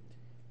with.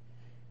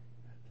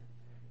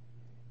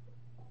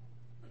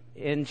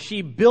 And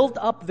she built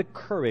up the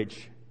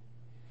courage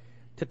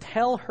to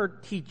tell her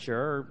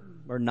teacher,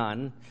 or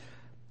nun,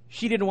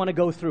 she didn't want to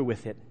go through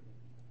with it.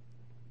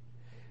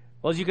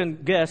 Well, as you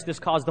can guess, this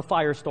caused a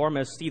firestorm,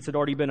 as seats had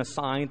already been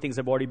assigned, things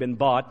have already been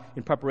bought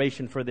in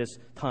preparation for this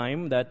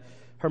time, that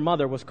her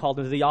mother was called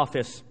into the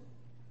office.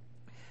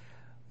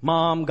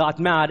 Mom got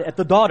mad at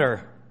the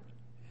daughter.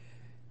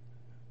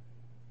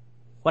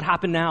 What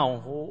happened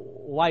now?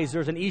 Why is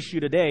there an issue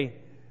today?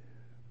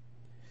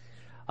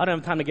 I don't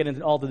have time to get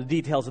into all the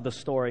details of the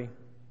story.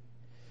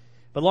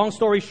 But long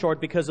story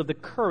short, because of the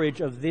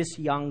courage of this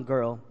young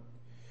girl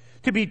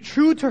to be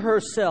true to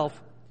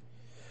herself,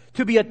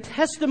 to be a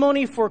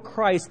testimony for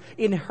Christ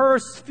in her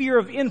sphere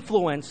of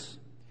influence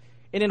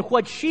and in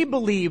what she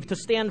believed, to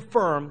stand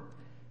firm,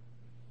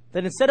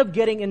 that instead of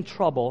getting in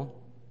trouble,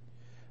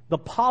 the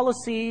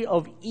policy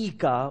of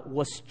ICA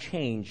was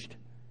changed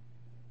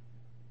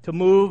to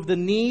move the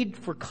need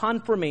for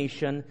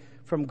confirmation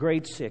from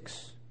grade 6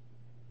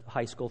 to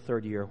high school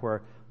third year,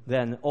 where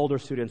then older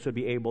students would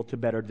be able to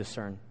better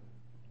discern.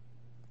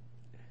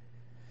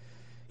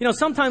 You know,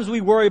 sometimes we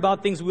worry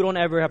about things we don't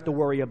ever have to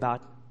worry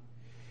about.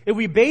 If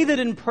we bathe it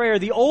in prayer,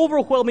 the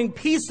overwhelming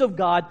peace of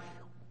God,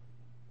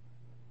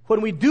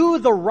 when we do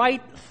the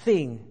right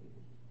thing,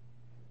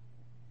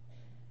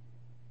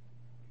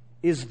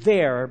 is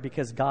there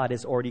because God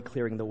is already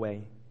clearing the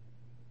way.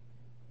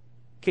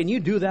 Can you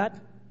do that?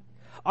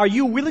 Are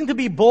you willing to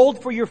be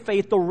bold for your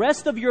faith the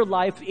rest of your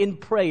life in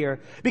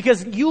prayer?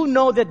 Because you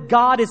know that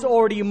God is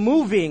already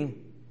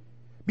moving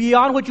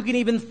beyond what you can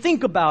even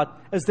think about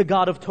as the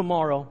God of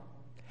tomorrow.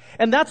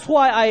 And that's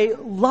why I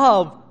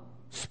love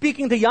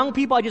speaking to young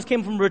people. I just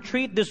came from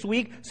retreat this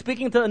week,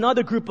 speaking to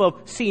another group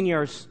of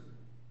seniors.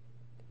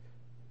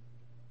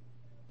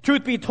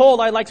 Truth be told,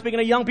 I like speaking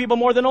to young people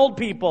more than old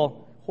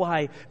people.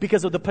 Why?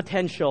 Because of the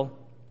potential.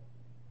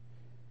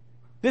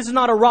 This is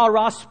not a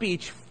rah-rah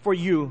speech for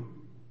you.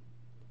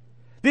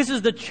 This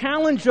is the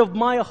challenge of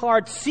my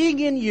heart, seeing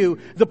in you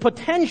the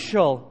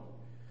potential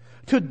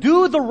to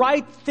do the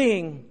right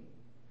thing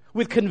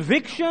with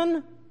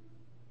conviction,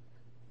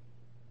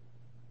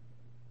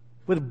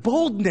 with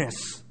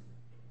boldness,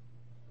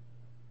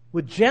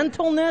 with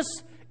gentleness,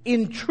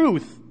 in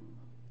truth,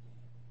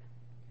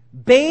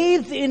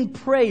 bathed in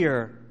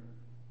prayer,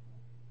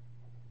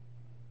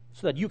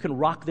 so that you can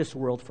rock this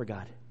world for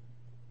God.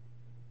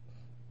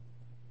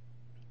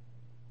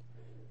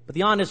 But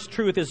the honest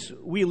truth is,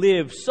 we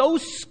live so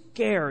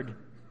scared.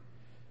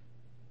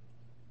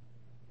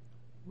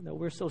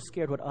 We're so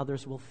scared what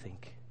others will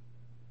think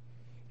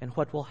and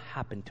what will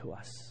happen to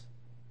us.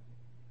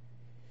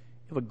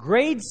 If a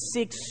grade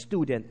 6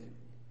 student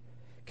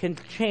can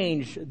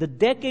change the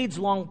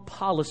decades-long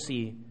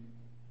policy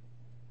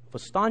of a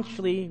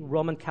staunchly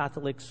Roman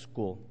Catholic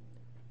school,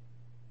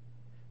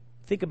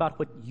 think about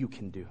what you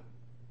can do.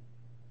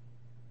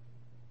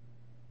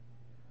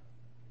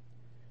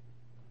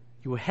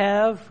 You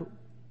have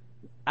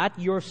at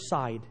your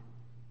side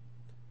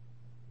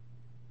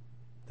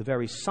the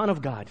very Son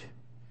of God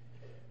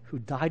who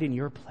died in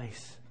your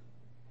place,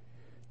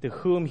 to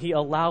whom He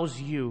allows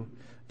you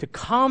to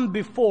come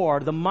before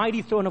the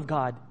mighty throne of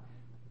God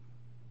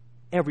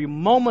every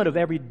moment of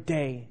every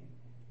day,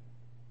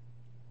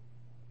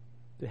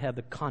 to have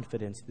the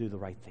confidence to do the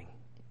right thing.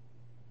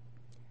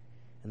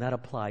 And that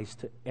applies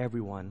to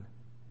everyone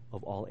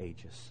of all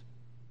ages.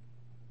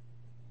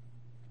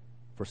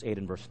 Verse 8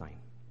 and verse 9.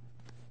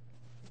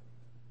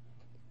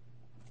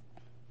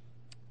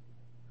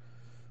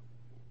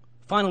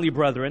 Finally,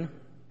 brethren,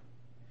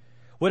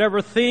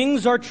 whatever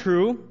things are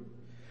true,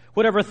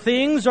 whatever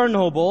things are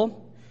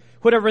noble,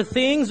 whatever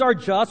things are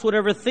just,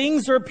 whatever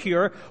things are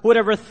pure,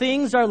 whatever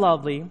things are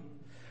lovely,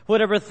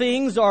 whatever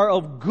things are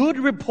of good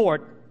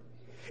report,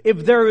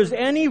 if there is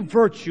any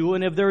virtue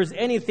and if there is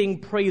anything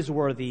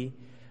praiseworthy,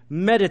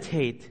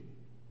 meditate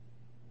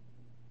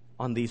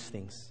on these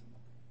things.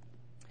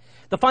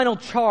 The final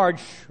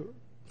charge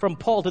from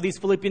Paul to these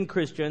Philippian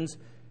Christians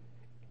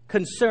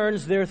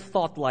concerns their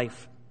thought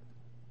life.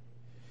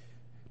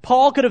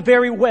 Paul could have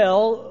very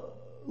well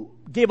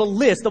gave a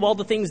list of all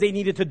the things they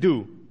needed to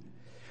do.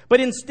 But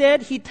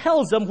instead, he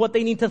tells them what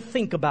they need to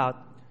think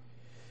about.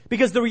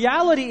 Because the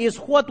reality is,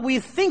 what we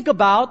think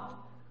about,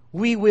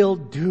 we will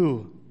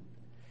do.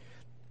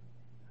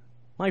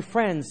 My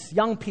friends,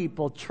 young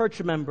people,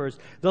 church members,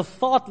 the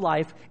thought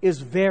life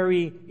is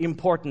very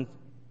important.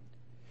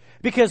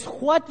 Because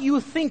what you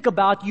think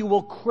about, you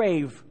will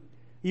crave.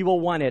 You will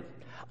want it.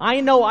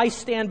 I know I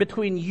stand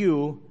between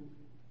you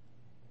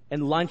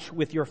and lunch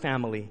with your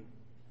family.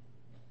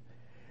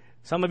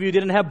 Some of you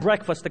didn't have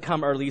breakfast to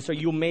come early, so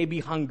you may be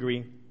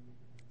hungry.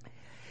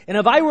 And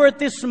if I were at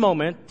this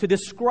moment to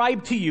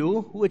describe to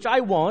you, which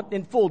I won't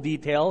in full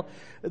detail,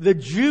 the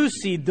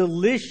juicy,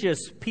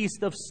 delicious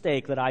piece of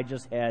steak that I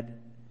just had,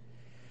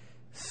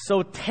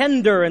 so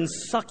tender and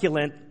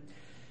succulent,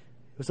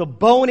 it was a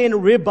bone-in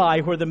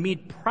ribeye where the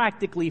meat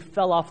practically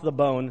fell off the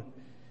bone.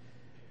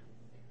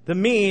 The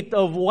meat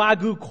of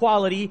Wagyu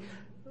quality,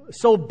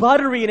 so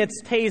buttery in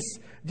its taste,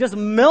 just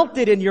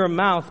melted in your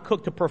mouth,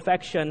 cooked to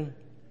perfection.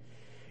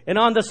 And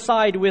on the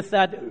side with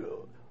that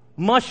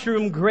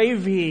mushroom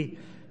gravy,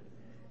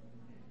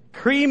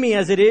 creamy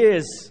as it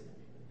is.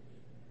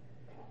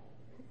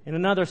 And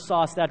another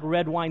sauce, that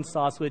red wine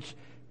sauce, which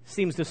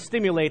seems to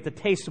stimulate the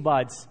taste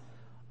buds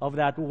of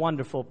that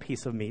wonderful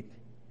piece of meat.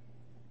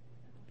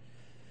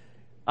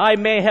 I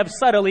may have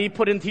subtly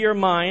put into your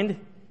mind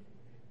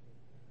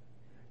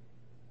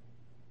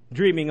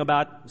dreaming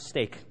about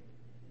steak.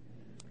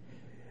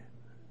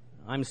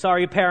 I'm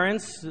sorry,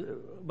 parents,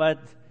 but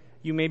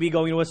you may be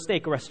going to a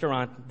steak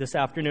restaurant this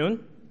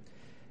afternoon.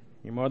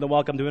 You're more than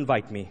welcome to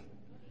invite me.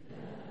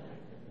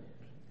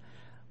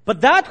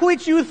 But that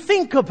which you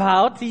think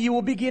about, you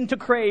will begin to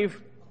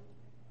crave.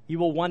 You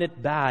will want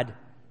it bad.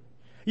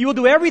 You will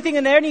do everything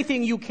and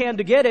anything you can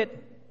to get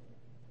it.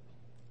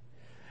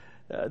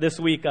 This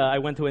week, I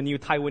went to a new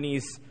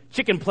Taiwanese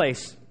chicken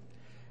place.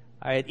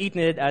 I had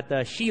eaten it at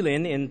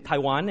Shilin in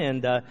Taiwan,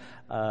 and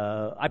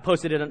I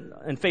posted it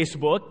on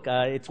Facebook.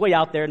 It's way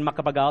out there in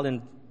Makapagal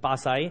in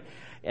Pasay.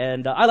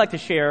 And I like to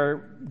share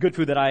good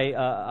food that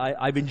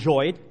I've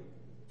enjoyed.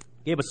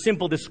 Gave a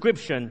simple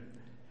description.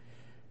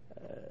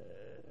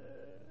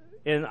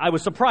 And I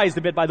was surprised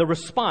a bit by the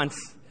response.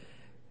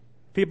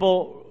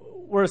 People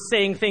were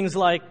saying things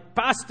like,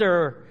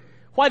 "Pastor,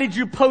 why did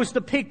you post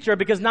a picture?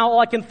 Because now all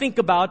I can think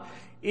about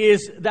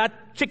is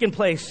that chicken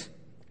place."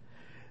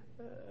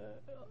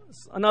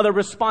 Another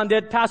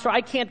responded, "Pastor,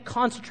 I can't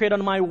concentrate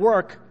on my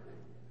work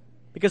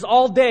because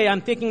all day I'm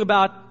thinking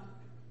about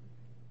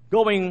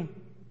going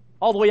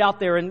all the way out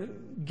there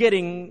and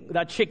getting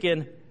that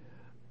chicken."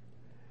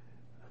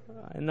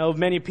 I know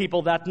many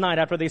people that night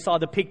after they saw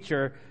the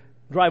picture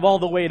drive all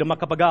the way to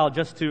Makapagal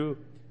just to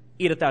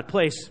eat at that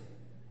place.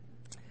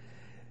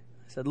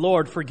 I said,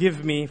 "Lord,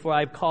 forgive me for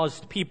I've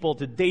caused people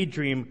to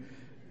daydream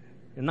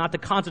and not to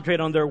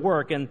concentrate on their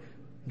work and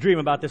dream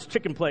about this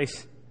chicken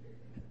place."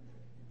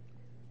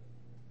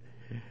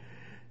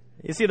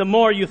 You see, the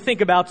more you think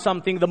about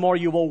something, the more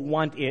you will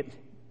want it.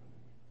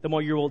 The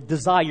more you will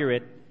desire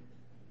it.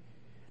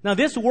 Now,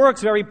 this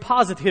works very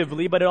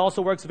positively, but it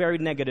also works very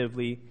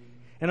negatively.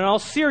 And in all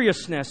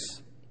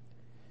seriousness,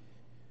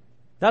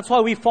 that's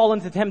why we fall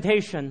into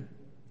temptation.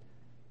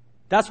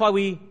 That's why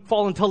we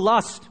fall into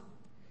lust.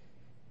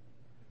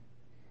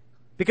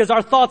 Because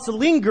our thoughts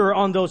linger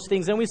on those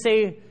things and we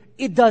say,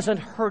 it doesn't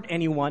hurt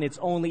anyone, it's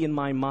only in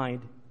my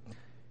mind.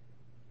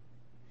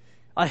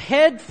 A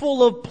head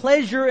full of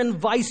pleasure and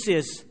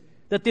vices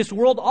that this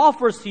world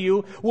offers to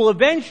you will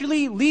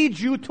eventually lead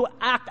you to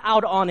act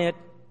out on it.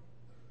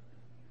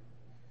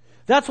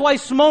 That's why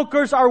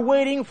smokers are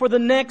waiting for the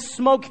next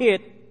smoke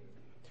hit.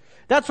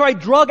 That's why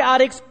drug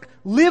addicts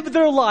live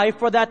their life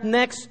for that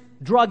next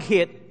drug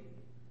hit.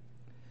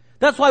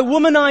 That's why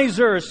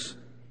womanizers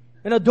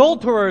and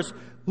adulterers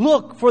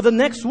look for the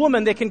next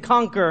woman they can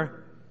conquer.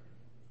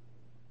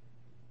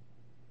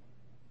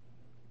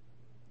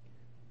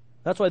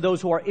 That's why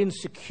those who are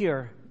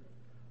insecure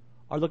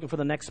are looking for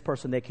the next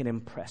person they can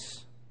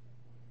impress.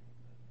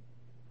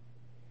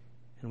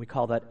 And we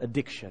call that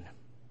addiction.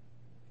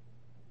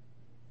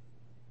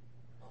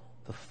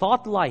 The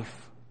thought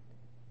life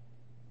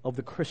of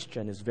the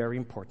Christian is very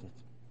important.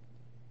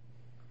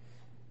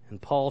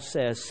 And Paul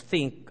says,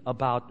 think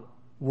about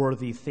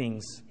worthy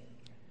things.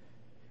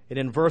 And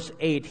in verse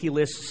 8, he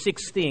lists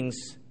 6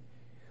 things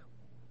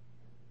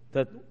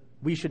that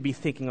we should be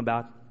thinking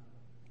about.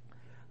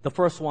 The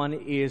first one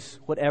is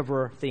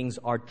whatever things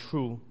are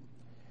true.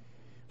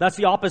 That's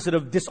the opposite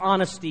of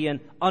dishonesty and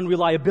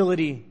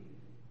unreliability.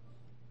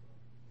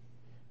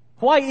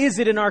 Why is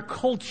it in our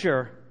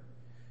culture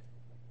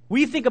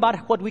we think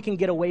about what we can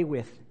get away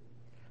with,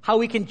 how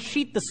we can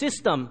cheat the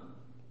system?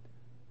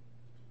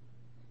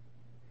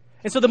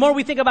 And so the more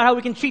we think about how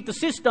we can cheat the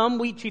system,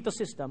 we cheat the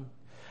system.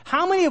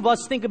 How many of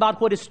us think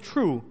about what is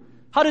true,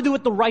 how to do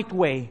it the right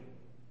way?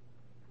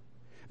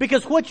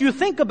 Because what you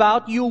think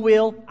about, you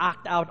will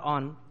act out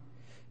on.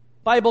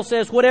 Bible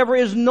says whatever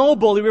is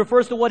noble, it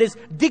refers to what is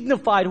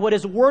dignified, what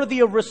is worthy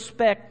of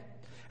respect.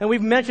 And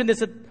we've mentioned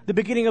this at the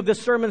beginning of this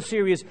sermon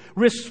series.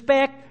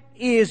 Respect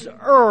is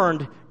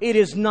earned. It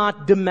is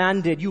not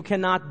demanded. You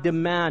cannot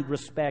demand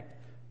respect.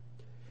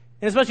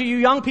 And especially you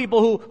young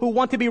people who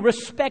want to be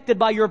respected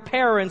by your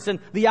parents and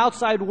the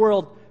outside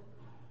world.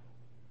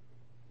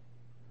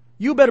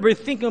 You better be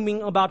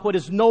thinking about what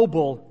is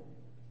noble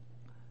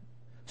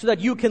so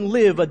that you can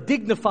live a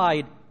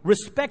dignified,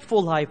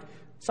 respectful life,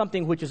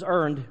 something which is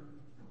earned.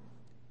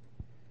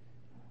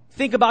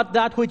 Think about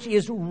that which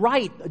is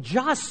right,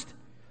 just.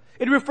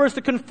 It refers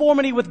to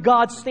conformity with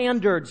God's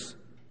standards.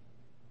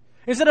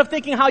 Instead of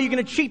thinking how you're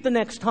going to cheat the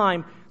next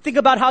time, think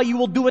about how you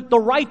will do it the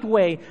right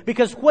way,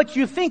 because what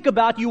you think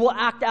about, you will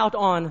act out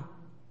on.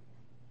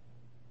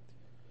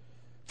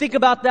 Think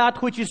about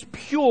that which is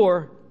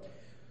pure,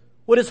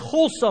 what is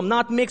wholesome,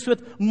 not mixed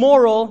with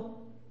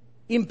moral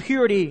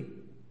impurity.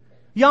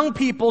 Young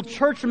people,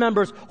 church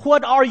members,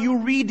 what are you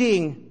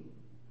reading?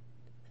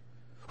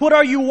 What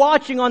are you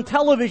watching on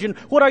television?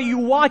 What are you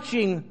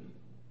watching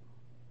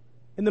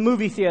in the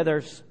movie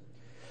theaters?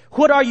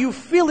 What are you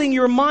filling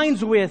your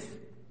minds with?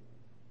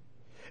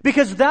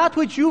 Because that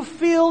which you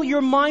fill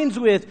your minds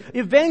with,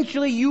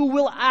 eventually you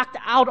will act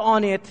out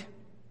on it.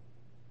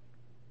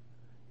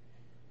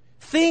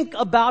 Think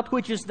about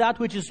that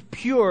which is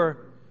pure,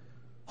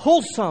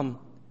 wholesome,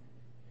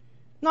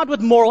 not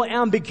with moral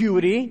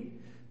ambiguity.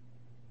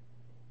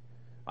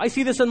 I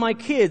see this in my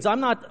kids. I'm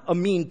not a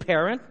mean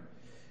parent,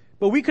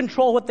 but we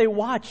control what they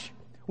watch.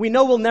 We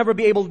know we'll never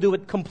be able to do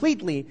it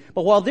completely,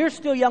 but while they're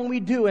still young, we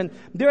do. And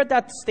they're at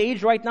that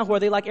stage right now where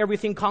they like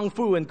everything Kung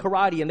Fu and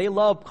karate, and they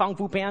love Kung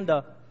Fu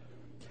Panda.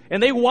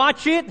 And they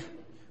watch it,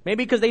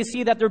 maybe because they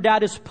see that their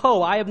dad is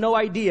Po. I have no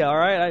idea, all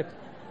right?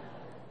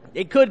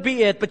 It could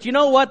be it. But you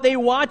know what? They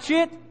watch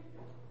it,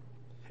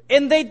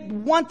 and they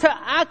want to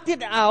act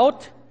it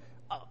out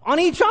on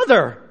each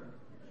other.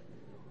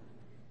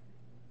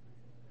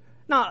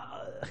 Now,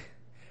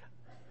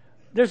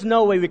 there's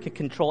no way we can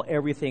control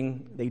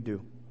everything they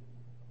do.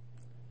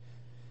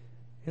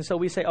 And so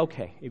we say,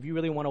 okay, if you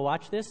really want to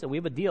watch this, then we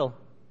have a deal.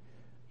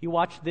 You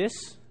watch this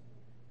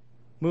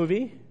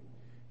movie,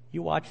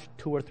 you watch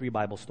 2 or 3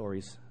 Bible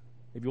stories.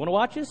 If you want to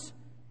watch this,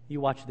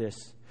 you watch this.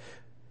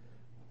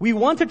 We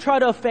want to try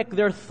to affect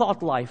their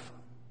thought life.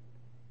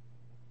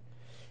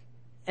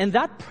 And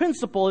that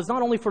principle is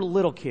not only for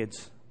little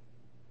kids.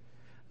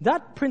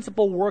 That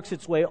principle works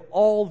its way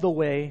all the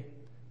way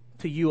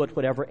to you at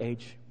whatever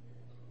age.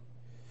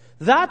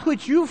 That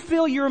which you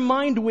fill your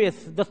mind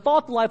with, the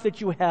thought life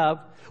that you have,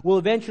 will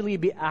eventually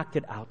be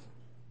acted out.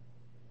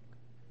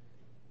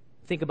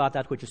 Think about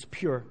that which is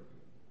pure.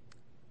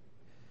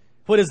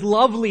 What is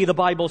lovely, the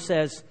Bible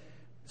says,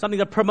 something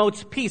that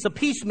promotes peace, a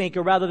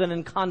peacemaker rather than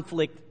in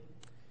conflict.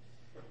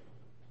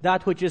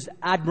 That which is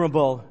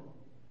admirable,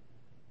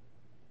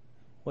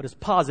 what is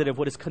positive,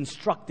 what is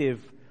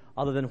constructive,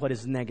 other than what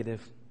is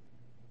negative.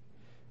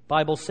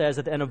 Bible says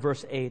at the end of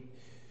verse 8,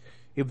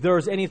 if there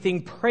is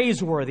anything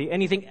praiseworthy,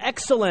 anything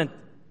excellent,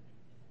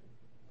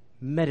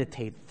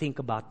 meditate, think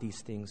about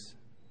these things.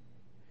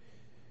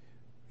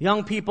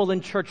 Young people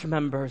and church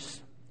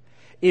members,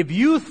 if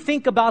you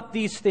think about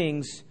these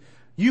things,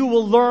 you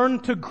will learn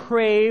to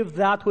crave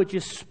that which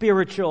is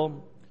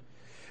spiritual.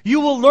 You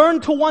will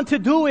learn to want to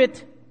do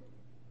it.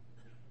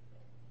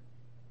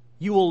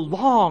 You will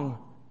long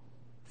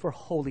for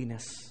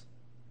holiness.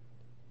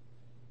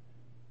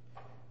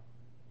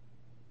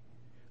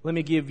 Let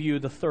me give you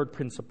the third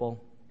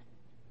principle,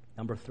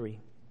 number 3.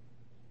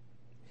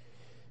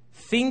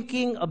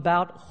 Thinking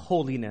about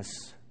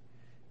holiness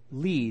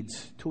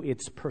leads to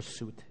its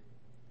pursuit.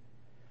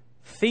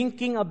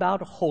 Thinking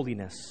about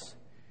holiness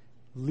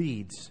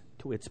leads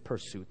to its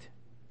pursuit.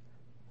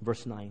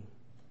 Verse 9.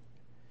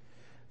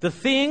 The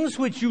things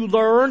which you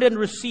learned and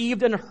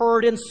received and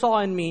heard and saw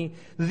in me,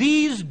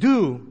 these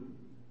do,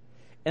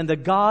 and the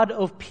God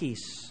of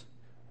peace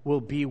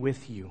will be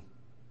with you.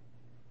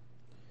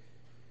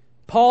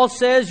 Paul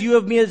says, you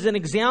have me as an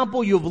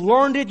example, you've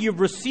learned it, you've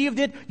received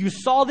it, you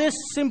saw this,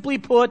 simply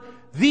put,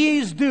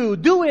 these do.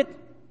 Do it.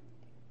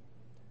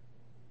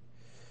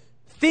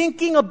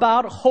 Thinking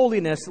about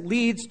holiness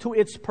leads to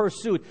its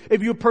pursuit.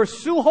 If you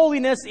pursue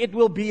holiness, it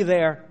will be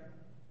there.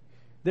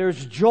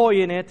 There's joy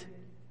in it.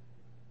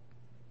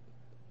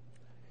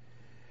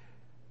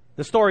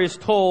 The story is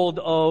told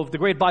of the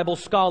great Bible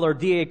scholar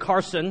D.A.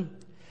 Carson.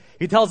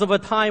 He tells of a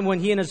time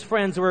when he and his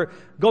friends were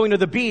going to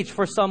the beach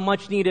for some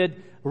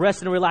much-needed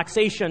rest and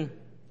relaxation,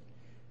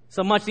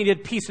 some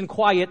much-needed peace and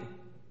quiet.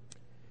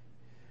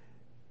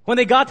 When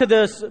they got to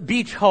this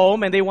beach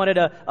home and they wanted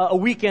a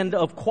weekend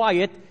of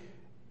quiet,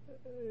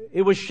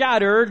 it was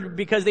shattered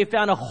because they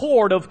found a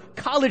horde of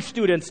college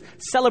students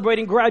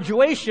celebrating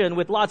graduation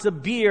with lots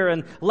of beer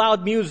and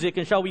loud music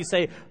and, shall we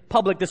say,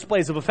 public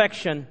displays of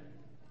affection.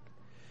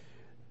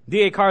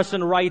 D.A.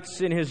 Carson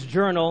writes in his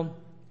journal,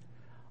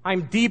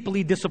 I'm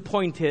deeply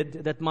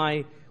disappointed that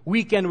my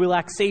weekend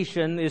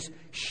relaxation is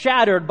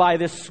shattered by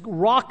this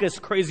raucous,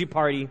 crazy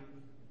party.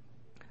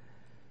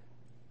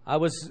 I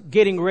was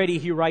getting ready,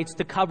 he writes,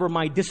 to cover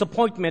my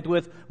disappointment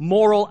with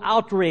moral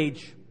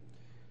outrage.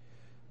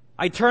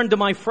 I turned to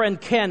my friend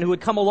Ken, who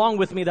had come along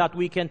with me that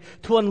weekend,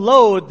 to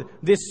unload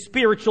this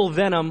spiritual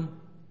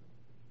venom.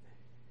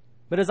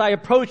 But as I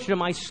approached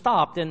him, I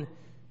stopped and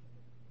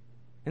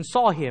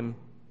saw him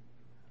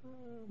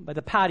by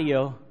the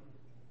patio,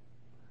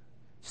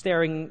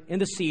 staring in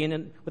the scene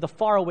and with a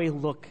faraway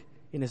look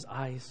in his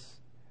eyes.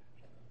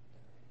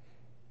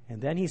 And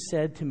then he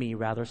said to me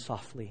rather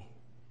softly,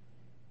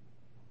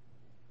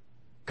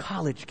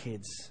 college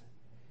kids,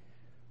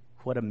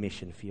 what a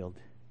mission field.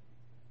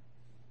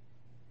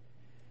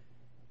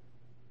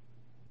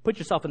 Put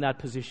yourself in that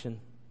position.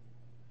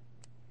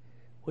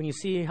 When you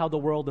see how the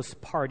world is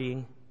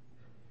partying,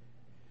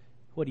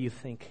 what do you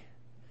think?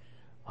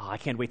 Oh, I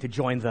can't wait to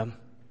join them.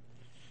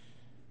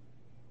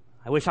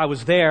 I wish I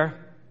was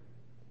there.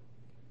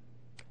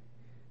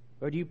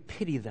 Or do you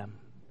pity them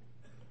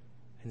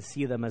and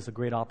see them as a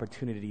great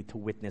opportunity to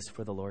witness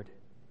for the Lord?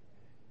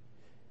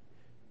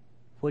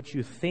 What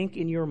you think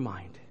in your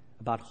mind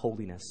about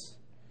holiness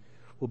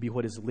will be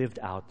what is lived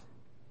out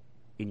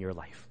in your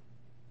life.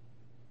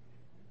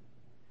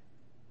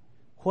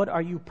 What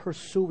are you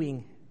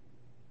pursuing?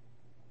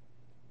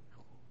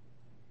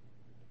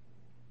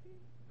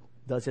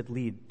 Does it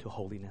lead to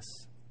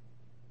holiness?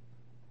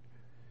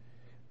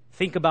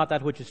 Think about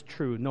that which is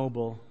true,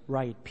 noble,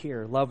 right,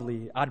 pure,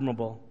 lovely,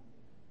 admirable.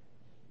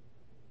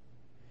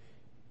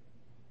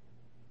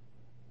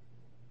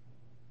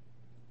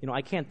 You know,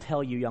 I can't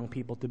tell you young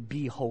people to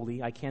be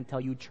holy. I can't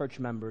tell you church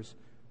members,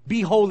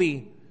 be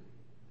holy.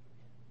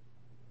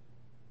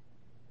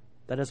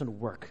 That doesn't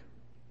work.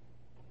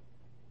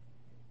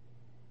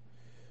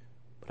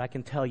 But I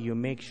can tell you,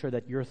 make sure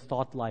that your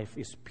thought life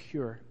is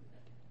pure.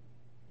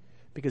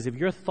 Because if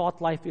your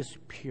thought life is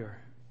pure,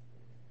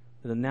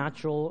 the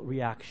natural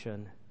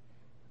reaction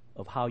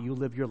of how you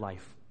live your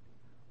life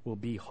will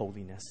be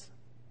holiness.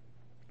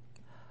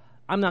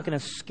 I'm not going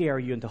to scare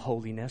you into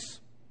holiness.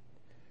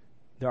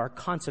 There are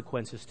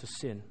consequences to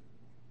sin.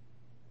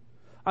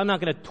 I'm not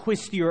going to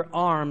twist your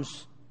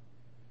arms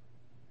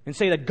and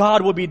say that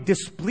God will be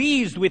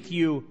displeased with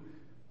you.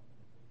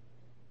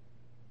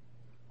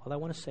 All I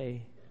want to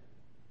say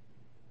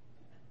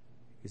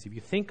is if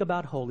you think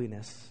about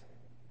holiness,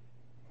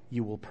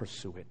 you will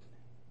pursue it.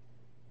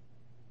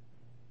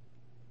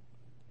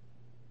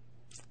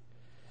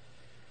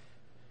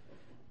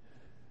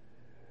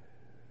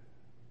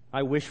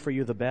 I wish for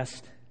you the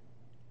best.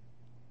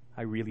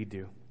 I really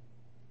do.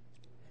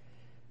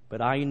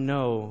 But I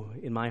know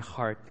in my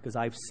heart, because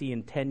I've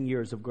seen 10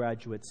 years of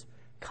graduates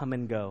come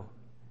and go,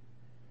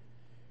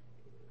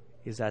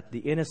 is that the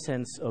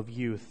innocence of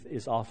youth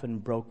is often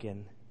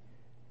broken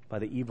by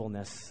the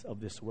evilness of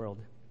this world.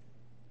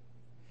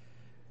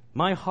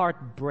 My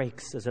heart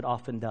breaks, as it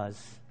often does,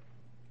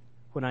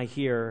 when I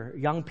hear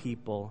young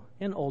people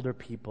and older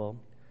people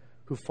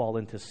who fall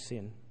into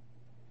sin.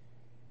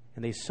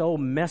 And they so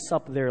mess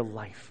up their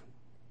life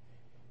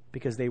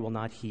because they will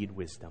not heed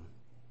wisdom.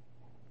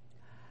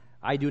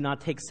 I do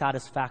not take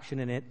satisfaction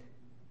in it.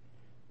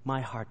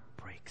 My heart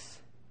breaks.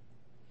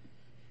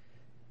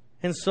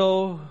 And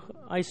so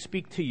I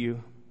speak to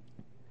you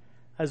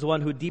as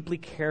one who deeply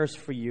cares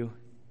for you,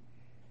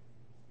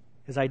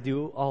 as I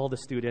do all the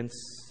students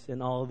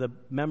and all the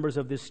members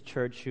of this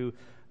church who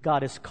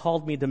God has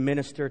called me to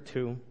minister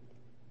to.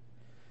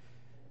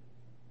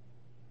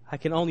 I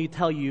can only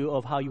tell you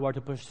of how you are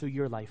to pursue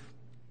your life.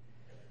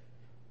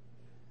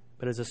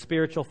 But as a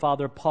spiritual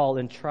father, Paul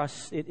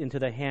entrusts it into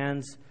the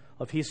hands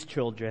of his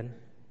children.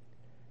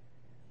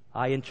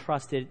 I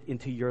entrust it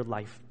into your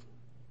life.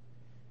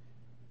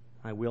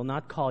 I will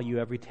not call you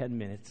every 10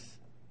 minutes.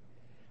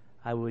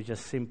 I will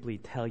just simply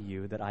tell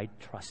you that I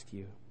trust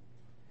you.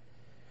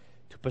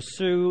 To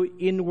pursue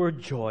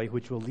inward joy,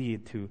 which will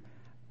lead to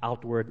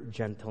outward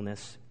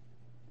gentleness.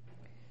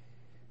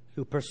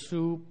 To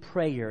pursue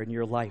prayer in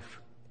your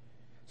life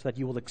so that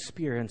you will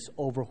experience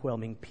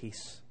overwhelming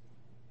peace.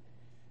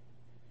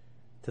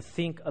 To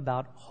think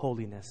about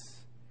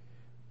holiness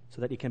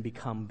so that it can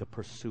become the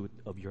pursuit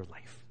of your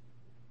life.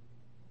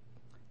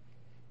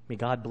 May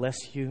God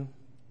bless you,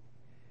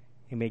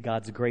 and may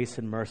God's grace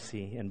and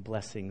mercy and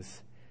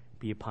blessings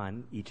be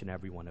upon each and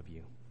every one of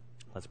you.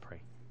 Let's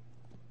pray.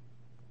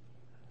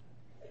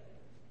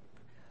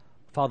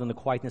 Father, in the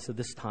quietness of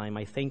this time,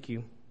 I thank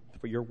you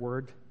for your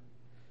word,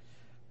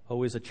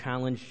 always a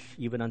challenge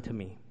even unto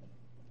me.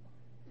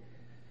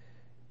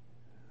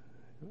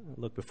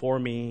 Look before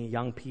me,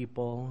 young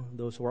people,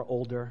 those who are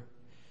older.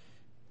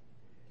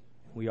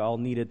 We all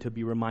needed to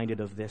be reminded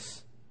of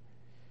this,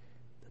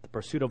 that the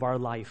pursuit of our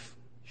life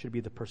should be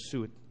the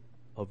pursuit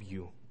of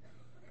you.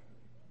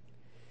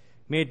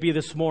 May it be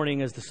this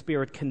morning as the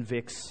Spirit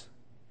convicts,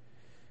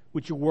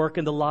 would you work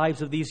in the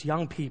lives of these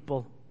young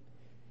people,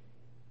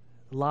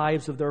 the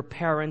lives of their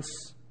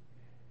parents,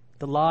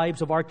 the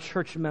lives of our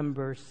church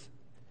members,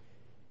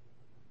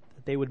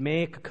 that they would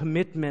make a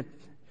commitment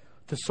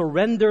to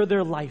surrender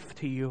their life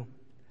to you,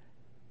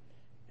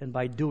 and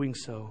by doing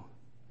so,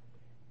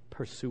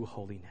 pursue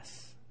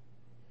holiness.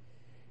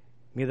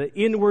 May the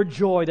inward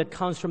joy that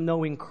comes from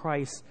knowing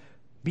Christ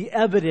be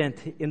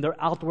evident in their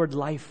outward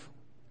life.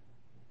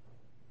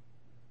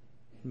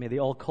 May they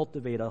all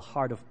cultivate a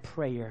heart of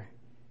prayer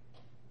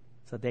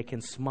so that they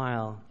can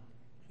smile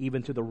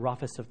even to the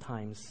roughest of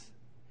times.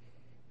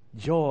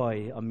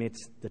 Joy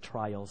amidst the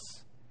trials.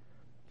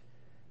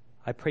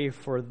 I pray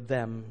for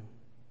them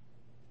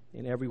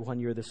and everyone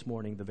here this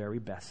morning the very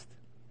best.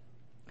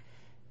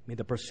 May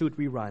the pursuit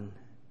we run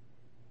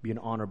be an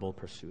honorable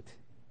pursuit.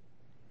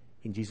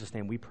 In Jesus'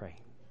 name we pray.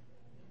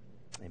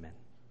 Amen.